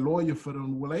that lawyer for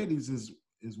them ladies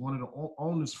is one of the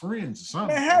owner's friends or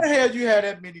something. Man, how the hell you had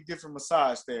that many different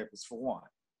massage therapists for one?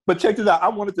 But check this out. I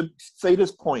wanted to say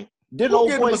this point. Who get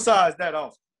a massage that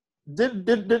often? Didn't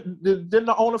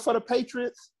the owner for the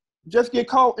Patriots just get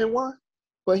caught in one?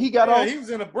 But he got off. He was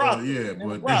in a brothel.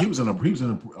 He was in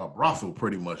a brothel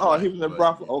pretty much. Oh, he was in a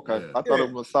brothel. Okay, yeah. I thought it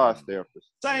was a massage therapist.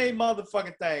 Same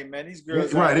motherfucking thing, man. These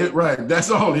girls. Right.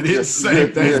 That's all it is.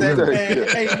 Same thing.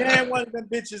 Hey, man, one of them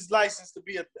bitches licensed to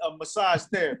be a massage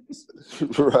therapist.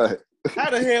 Right. How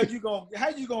the hell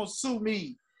you gonna sue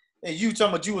me? And you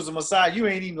talking about you was a massage? You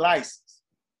ain't even licensed.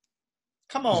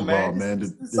 Come on, man.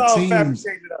 It's all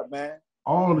fabricated up, man.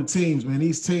 All the teams, man.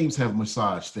 These teams have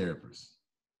massage therapists.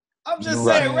 I'm just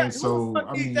saying, right? Who the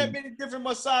fuck needs that many different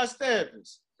massage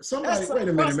theripists? Somebody, wait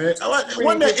a minute, man.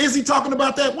 Wasn't that Izzy talking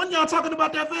about that? Wasn't y'all talking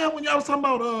about that, man? When y'all was talking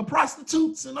about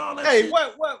prostitutes and all that? Hey, shit?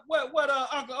 what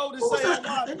Uncle Otis say?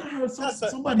 I heard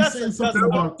somebody saying something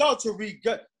about adultery.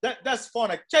 That's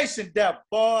fornication, that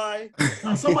boy.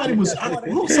 Somebody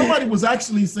was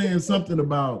actually saying something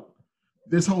about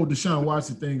this whole Deshaun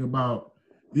Watson thing about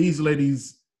these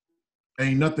ladies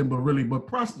ain't nothing but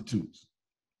prostitutes.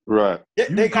 Right. You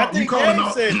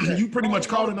pretty much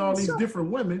calling all these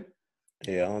different women.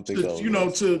 Yeah, I don't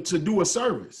think to do a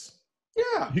service.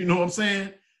 Yeah. You know what I'm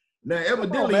saying? Now,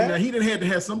 evidently, he didn't have to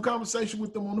have some conversation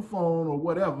with them on the phone or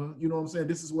whatever. You know what I'm saying?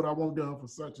 This is what I want done for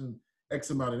such an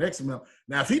X amount and X amount.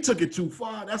 Now, if he took it too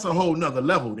far, that's a whole nother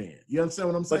level then. You understand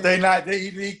what I'm saying? But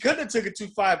he couldn't have took it too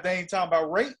far if they ain't talking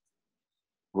about rape.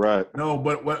 Right. No,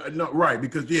 right,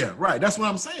 because that's what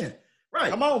I'm saying.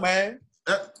 Right. Come on, man.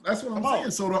 That's what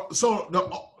I'm saying. So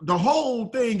the whole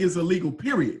thing is illegal,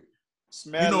 period.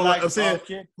 You know what I'm saying?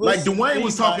 Like Dwayne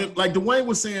was talking, like Dwayne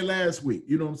was saying last week,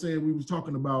 you know what I'm saying? We was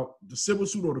talking about the civil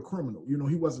suit or the criminal. You know,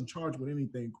 he wasn't charged with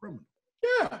anything criminal.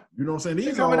 Yeah. You know what I'm saying?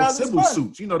 These are all civil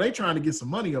suits. You know, they trying to get some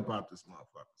money up out this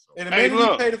motherfucker. So. And the minute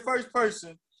you pay the first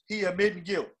person, he admitting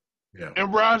guilt. Yeah.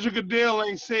 And Roger Goodell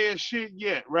ain't said shit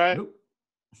yet, right?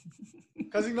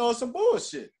 Because he knows some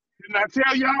bullshit. Didn't I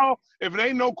tell y'all, if it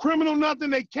ain't no criminal nothing,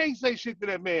 they can't say shit to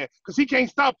that man because he can't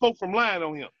stop folk from lying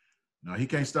on him. No, he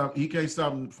can't stop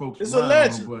folks. It's a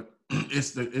legend, but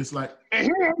it's like, and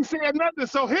he ain't said nothing,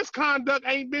 so his conduct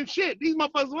ain't been shit. These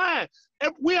motherfuckers lying.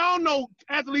 And we all know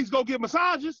athletes go get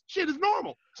massages. Shit is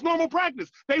normal. It's normal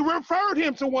practice. They referred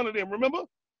him to one of them. Remember?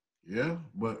 Yeah,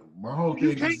 but my whole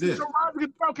thing is this. You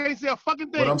can't say a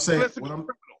fucking thing. What I'm saying.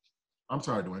 I'm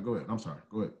sorry, Dwayne. Go ahead. I'm sorry.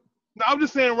 Go ahead. No, I'm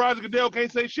just saying Roger Goodell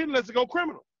can't say shit unless it go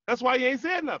criminal. That's why he ain't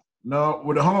said nothing. No,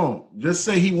 hold on. Just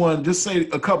say he won. Just say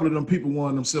a couple of them people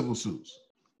won them civil suits.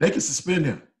 They can suspend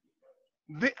him.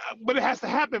 But it has to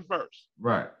happen first.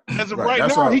 Right. As of right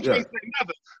now, he can't say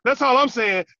nothing. That's all I'm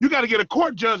saying. You got to get a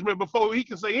court judgment before he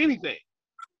can say anything.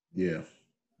 Yeah.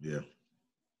 I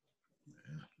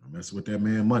mess with that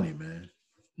man money, man.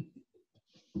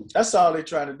 That's all they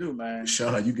trying to do, man.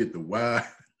 Sean, you get the wild.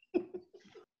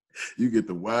 You get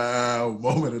the wild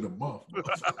moment of the month.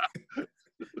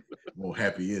 more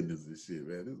happy endings and shit,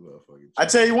 man. This motherfucker. I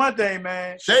tell you one thing,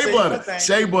 man. Shea Butter.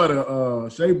 Shea Butter,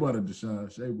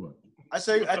 Deshaun. Shea Butter. I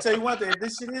tell you one thing. If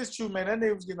this shit is true, man, that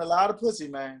nigga was getting a lot of pussy,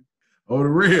 man. Oh, the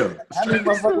real. How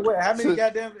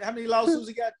many lawsuits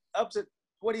he got up to?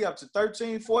 What he up to?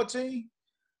 13, 14?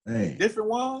 Hey. Different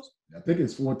ones? I think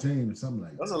it's 14 or something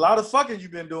like that. That's a lot of fucking you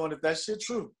been doing if that shit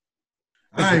true.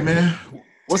 All right, man.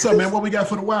 What's up, man? What we got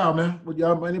for the wild, man?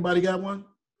 Anybody got one?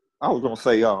 I was gonna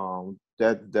say the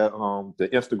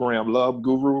Instagram love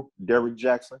guru, Derek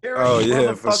Jackson.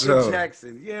 For sure.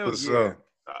 Jackson. Yeah, for sure.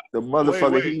 The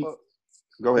motherfucker.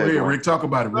 Go ahead, Rick. Talk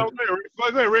about it, Rick. Go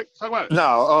ahead, Rick. Talk about it.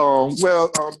 No,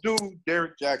 dude,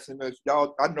 Derek Jackson.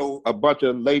 I know a bunch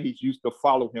of ladies used to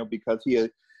follow him because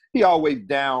he always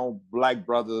down black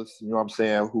brothers. You know what I'm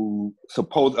saying? Who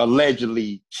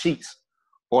allegedly cheats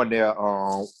on their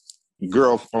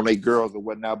girls or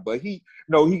whatnot. But he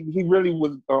really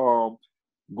was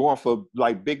going for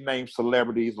like big name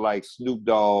celebrities like Snoop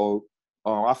Dogg.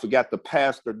 I forgot the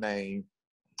pastor name.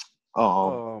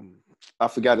 I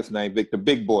forgot his name, Vic, the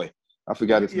big boy. I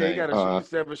forgot his name. Yeah, he got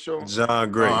a show.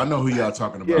 John Gray. I know who y'all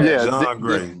talking about. Yeah, John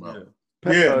Gray.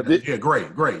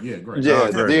 Great. Yeah,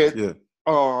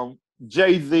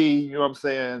 Jay-Z, you know what I'm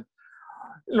saying?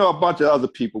 You know, a bunch of other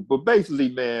people. But basically,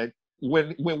 man,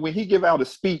 when he give out a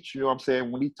speech, you know what I'm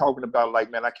saying, when he talking about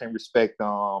like, man, I can't respect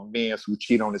men who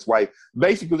cheat on his wife.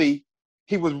 Basically,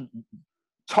 he was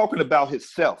talking about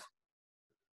himself.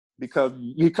 Because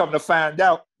he come to find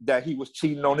out that he was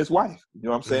cheating on his wife. You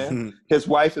know what I'm saying? His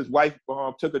wife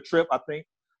took a trip. I think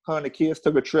her and the kids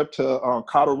took a trip to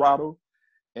Colorado,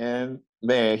 and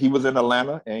man, he was in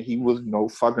Atlanta, and he was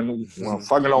fucking on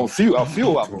a few of them.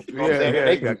 You know what I'm saying?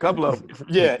 They got a couple of them.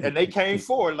 Yeah, and they came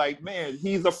forward like, man,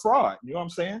 he's a fraud. You know what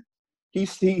I'm saying?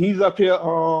 He's up here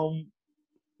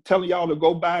telling y'all to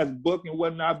go buy his book and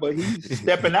whatnot, but he's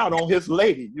stepping out on his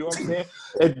lady. You know what I'm saying?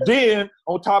 And then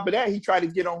on top of that, he tried to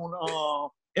get on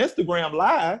Instagram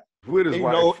Live with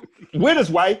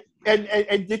his wife.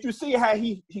 And did you see how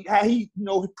he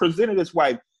presented his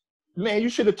wife? Man, you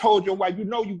should have told your wife. You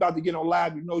know you about to get on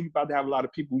live. You know you about to have a lot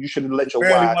of people. You should have let your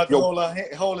wife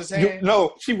hold his hand.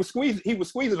 No, he was squeezing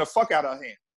the fuck out of her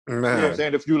hand. Man. You know what I'm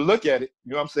saying? If you look at it,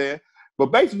 you know what I'm saying?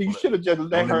 But basically, you should have just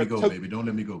let her. Don't let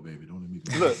me go, baby. Don't let me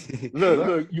go.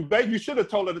 Look. You should have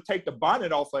told her to take the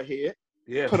bonnet off her head.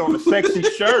 Yeah. Put on a sexy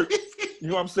shirt. You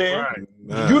know what I'm saying?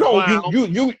 Right. You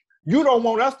don't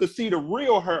want us to see the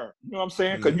real her. You know what I'm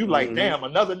saying? Because you like, damn,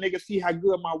 another nigga see how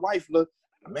good my wife look.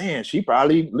 Man, she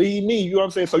probably leave me. You know what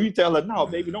I'm saying? So you tell her, no,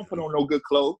 baby, don't put on no good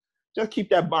clothes. Just keep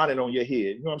that bonnet on your head.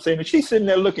 You know what I'm saying? And she's sitting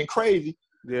there looking crazy.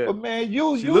 Yeah. But man, she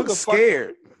looks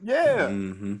scared. Yeah.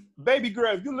 Mm-hmm. Baby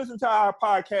girl, if you listen to our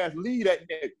podcast, leave that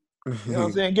nigga. You know what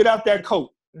I'm saying? Get out that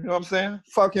coat. You know what I'm saying?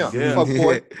 Fuck him. Yeah. Fuck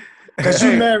boy. Because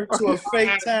you married to a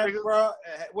fake time fraud.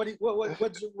 What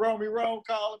Romy Rome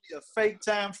call him? A fake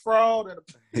time fraud.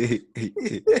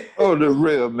 Oh, the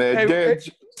real man. Hey,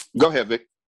 go ahead, Vic.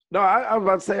 No, I was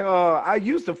about to say, I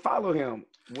used to follow him.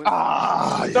 No.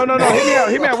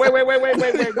 Hit me out. Wait.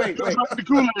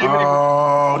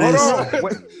 Oh,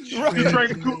 You drank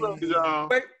the Kool-Aid, y'all.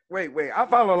 Wait. I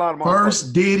follow a lot of my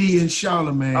First Diddy and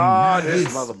Charlamagne. Oh, this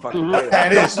motherfucker.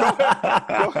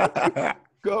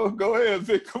 Go ahead,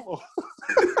 Vic. Come on.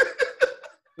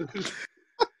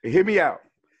 Hear me out.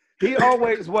 He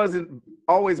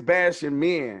wasn't bashing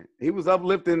men. He was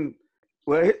uplifting.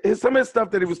 Well, some of his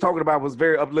stuff that he was talking about was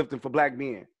very uplifting for black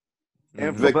men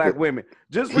and for black women.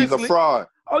 Just recently, he's a fraud.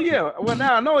 Oh yeah. Well,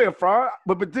 now I know he's a fraud,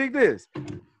 but dig this.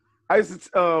 I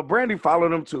used to Brandy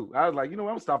followed him too. I was like, you know what?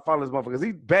 I'm gonna stop following this motherfucker.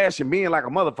 He bashing men like a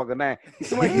motherfucker now. He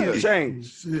seemed like he's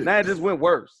changed. Now it just went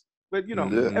worse. But you know,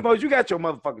 hey, boys, you got your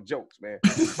motherfucking jokes, man.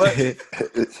 But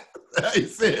I ain't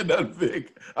saying nothing,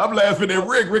 Vic. I'm laughing at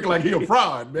Rick like he a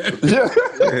fraud, man.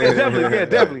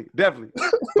 Definitely.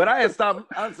 But I had stopped.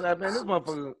 I said, man, this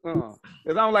motherfucker, because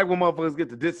I don't like when motherfuckers get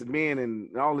to dissing men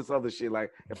and all this other shit.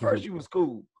 Like at first, you was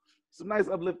cool, some nice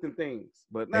uplifting things,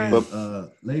 but now,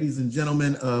 ladies and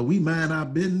gentlemen, we mind our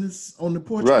business on the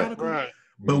Porch Chronicle, right?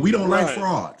 But we don't like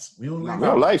frauds. We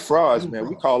don't like frauds, man.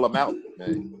 We call them out,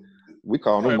 man. We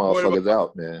call them motherfuckers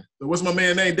out, man. So what's my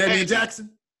man name? Damian Jackson?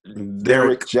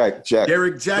 Derek Jackson.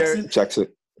 Derek Jackson. Jackson.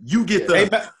 You get the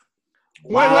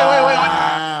wait.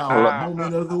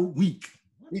 Moment of the week.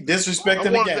 He disrespecting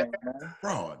the game, man.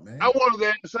 Fraud, man. I wanted to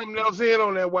add something else in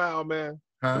on that wild, man.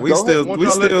 Huh? We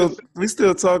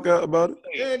still talk about it.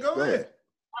 Yeah, go ahead.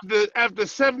 After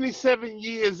 77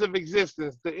 years of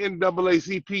existence, the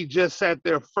NAACP just sat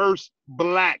their first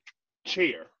black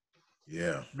chair.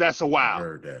 Yeah. That's a wow. I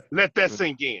heard that. Let that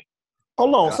sink in.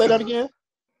 Hold on, say that again.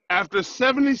 After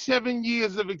 77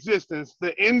 years of existence,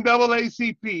 the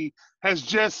NAACP has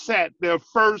just sat their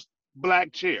first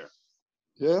black chair.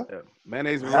 Yeah.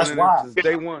 Mayonnaise been That's running it wild. since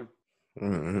day one.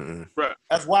 Bruh.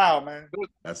 That's wild, man.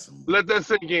 Let that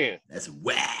sink in. That's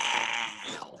wow.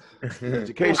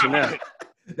 Education now.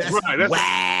 That's Right, that's-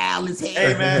 wow as hell.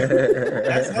 Hey, man.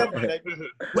 That's heavy, baby.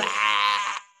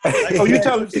 Wow. So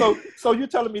you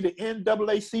telling me the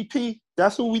NAACP?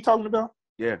 That's who we talking about?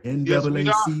 Yeah.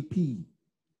 NAACP.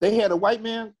 They had a white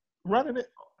man running it.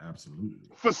 Absolutely.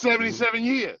 For 77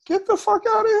 years. Get the fuck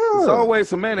out of here! There's always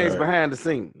some mayonnaise Right. behind the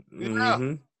scene.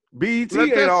 Mhm. BET Let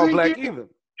that ain't all sink black in. either.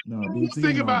 No, Let's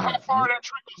think about how far that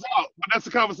trickles out, but that's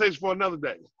a conversation for another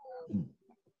day.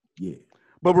 Yeah.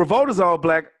 But Revolta's all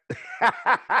black.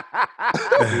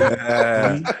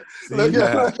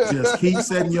 Just keep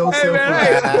setting Hey, yourself man,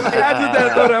 hey, up. I just had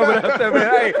to throw that one out there, man.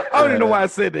 Hey, I don't even know why I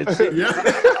said that shit. Yeah.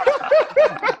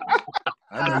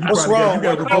 I know you What's probably wrong?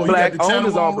 got, you got, All you black, got the owners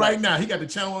channel all on black. right now. He got the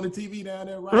channel on the TV down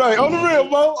there Right, on the real,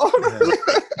 Mo. On the real.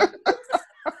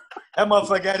 That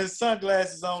motherfucker got his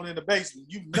sunglasses on in the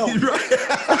basement. You know.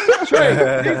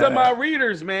 Trey, these are my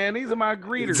readers, man. These are my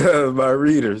greeters. My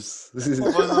readers.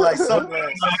 Motherfucker look like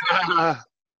sunglasses.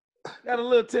 Got a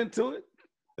little tint to it.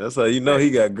 That's how you know he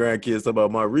got grandkids talking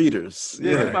about my readers.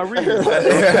 Yeah, these my readers.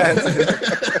 And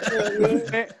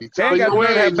they tell ain't got you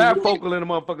to have what, bifocal in the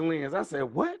motherfucking lens. I said,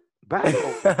 what?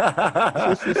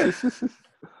 Bifocal.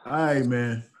 All right,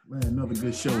 man. Man, another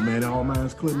good show, man. All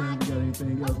minds clear, man. We got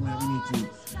anything else, man? We need to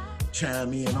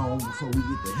chime in on before we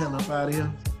get the hell up out of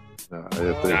here.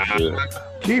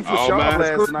 Keith was Oh, sharp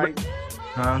man. last night.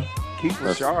 Huh? Keith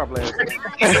was sharp last night.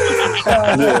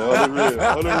 On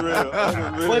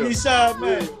the real. What he shot,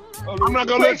 man? I'm not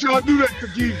gonna let y'all do that to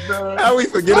Keith, man. How we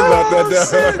forget about that,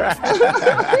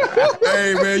 though?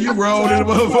 Hey, man, you rolled in the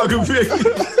motherfucking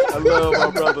picture. I love my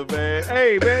brother, man.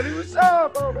 Hey, man, he was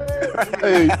sharp, oh, man. That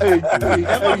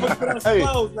motherfucker put on some Hey,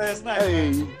 clothes last night.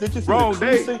 Hey, did you see Wrong the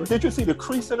crease? day. Did you see the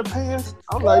crease in the pants?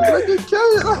 I'm like, look at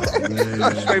Kelly.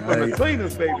 Straight from the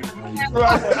cleaners, baby.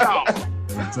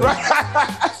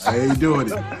 I ain't doing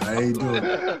it. I ain't doing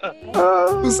it.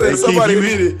 Who Hey, said somebody? Keith, you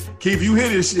hit it. Keith, you hit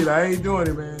this shit. I ain't doing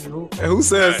it, man. Nope. And who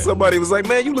said somebody was like,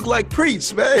 man, you look like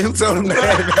Preach, man? Who told him that?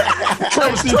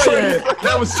 That was Trey.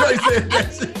 That was Trey saying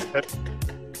that shit.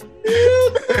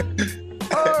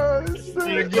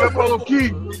 Get up on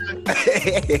Keith.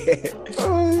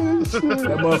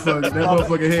 That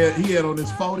motherfucker had on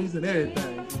his 40s and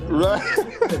everything. Right.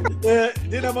 Then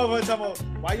that motherfucker talking about,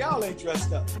 why y'all ain't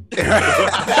dressed up?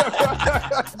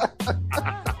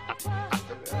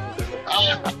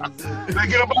 They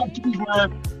get up on Keith,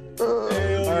 man. All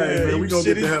right, man, we gonna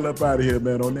get the hell up out of here,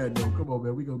 man. On that note, come on,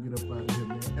 man, we gonna get up out of here,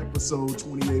 man. Episode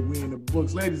 28, we in the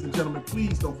books. Ladies and gentlemen,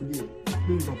 please don't forget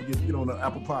to get on the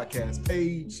Apple Podcast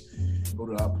page. Go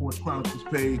to our Porch Chronicles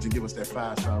page and give us that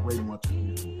 5-star rating. 1,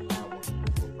 2, 3,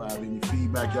 4, 5. Any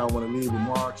feedback y'all want to leave,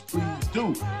 remarks, please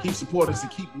do. Keep supporting us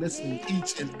and keep listening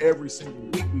each and every single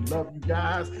week. We love you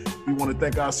guys. We want to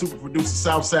thank our super producer,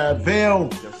 Southside Vale.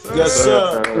 Yes,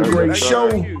 sir. Great show.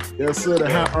 Thank you. Yes, sir. The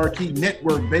Hierarchy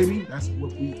Network, baby. That's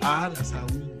what we are. That's how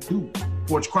we do.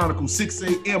 Porch Chronicles, 6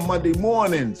 a.m. Monday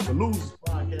mornings. The Losers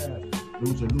Podcast.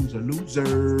 Loser.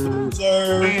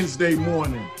 Wednesday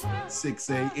morning, 6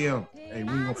 a.m. Hey, we ain't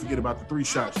gonna forget about the 3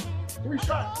 shots. 3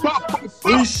 shots.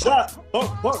 Three shot.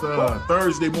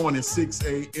 Thursday morning, 6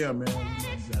 a.m. Man, we love you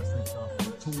guys. Thank y'all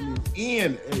for tuning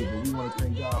in. Hey, but we want to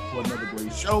thank God for another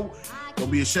great show.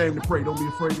 Don't be ashamed to pray. Don't be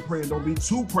afraid to pray. And don't be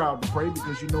too proud to pray,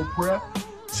 because you know prayer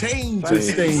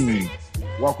changes things.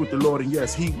 Walk with the Lord, and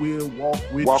yes, He will walk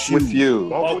with you.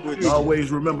 Walk with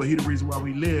Always remember, He the reason why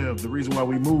we live, the reason why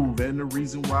we move, and the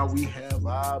reason why we have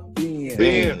our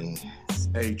being.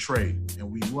 Hey, Trey,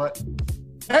 and we what?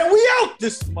 And we out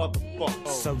this motherfucker.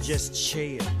 So just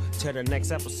chill till the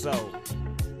next episode.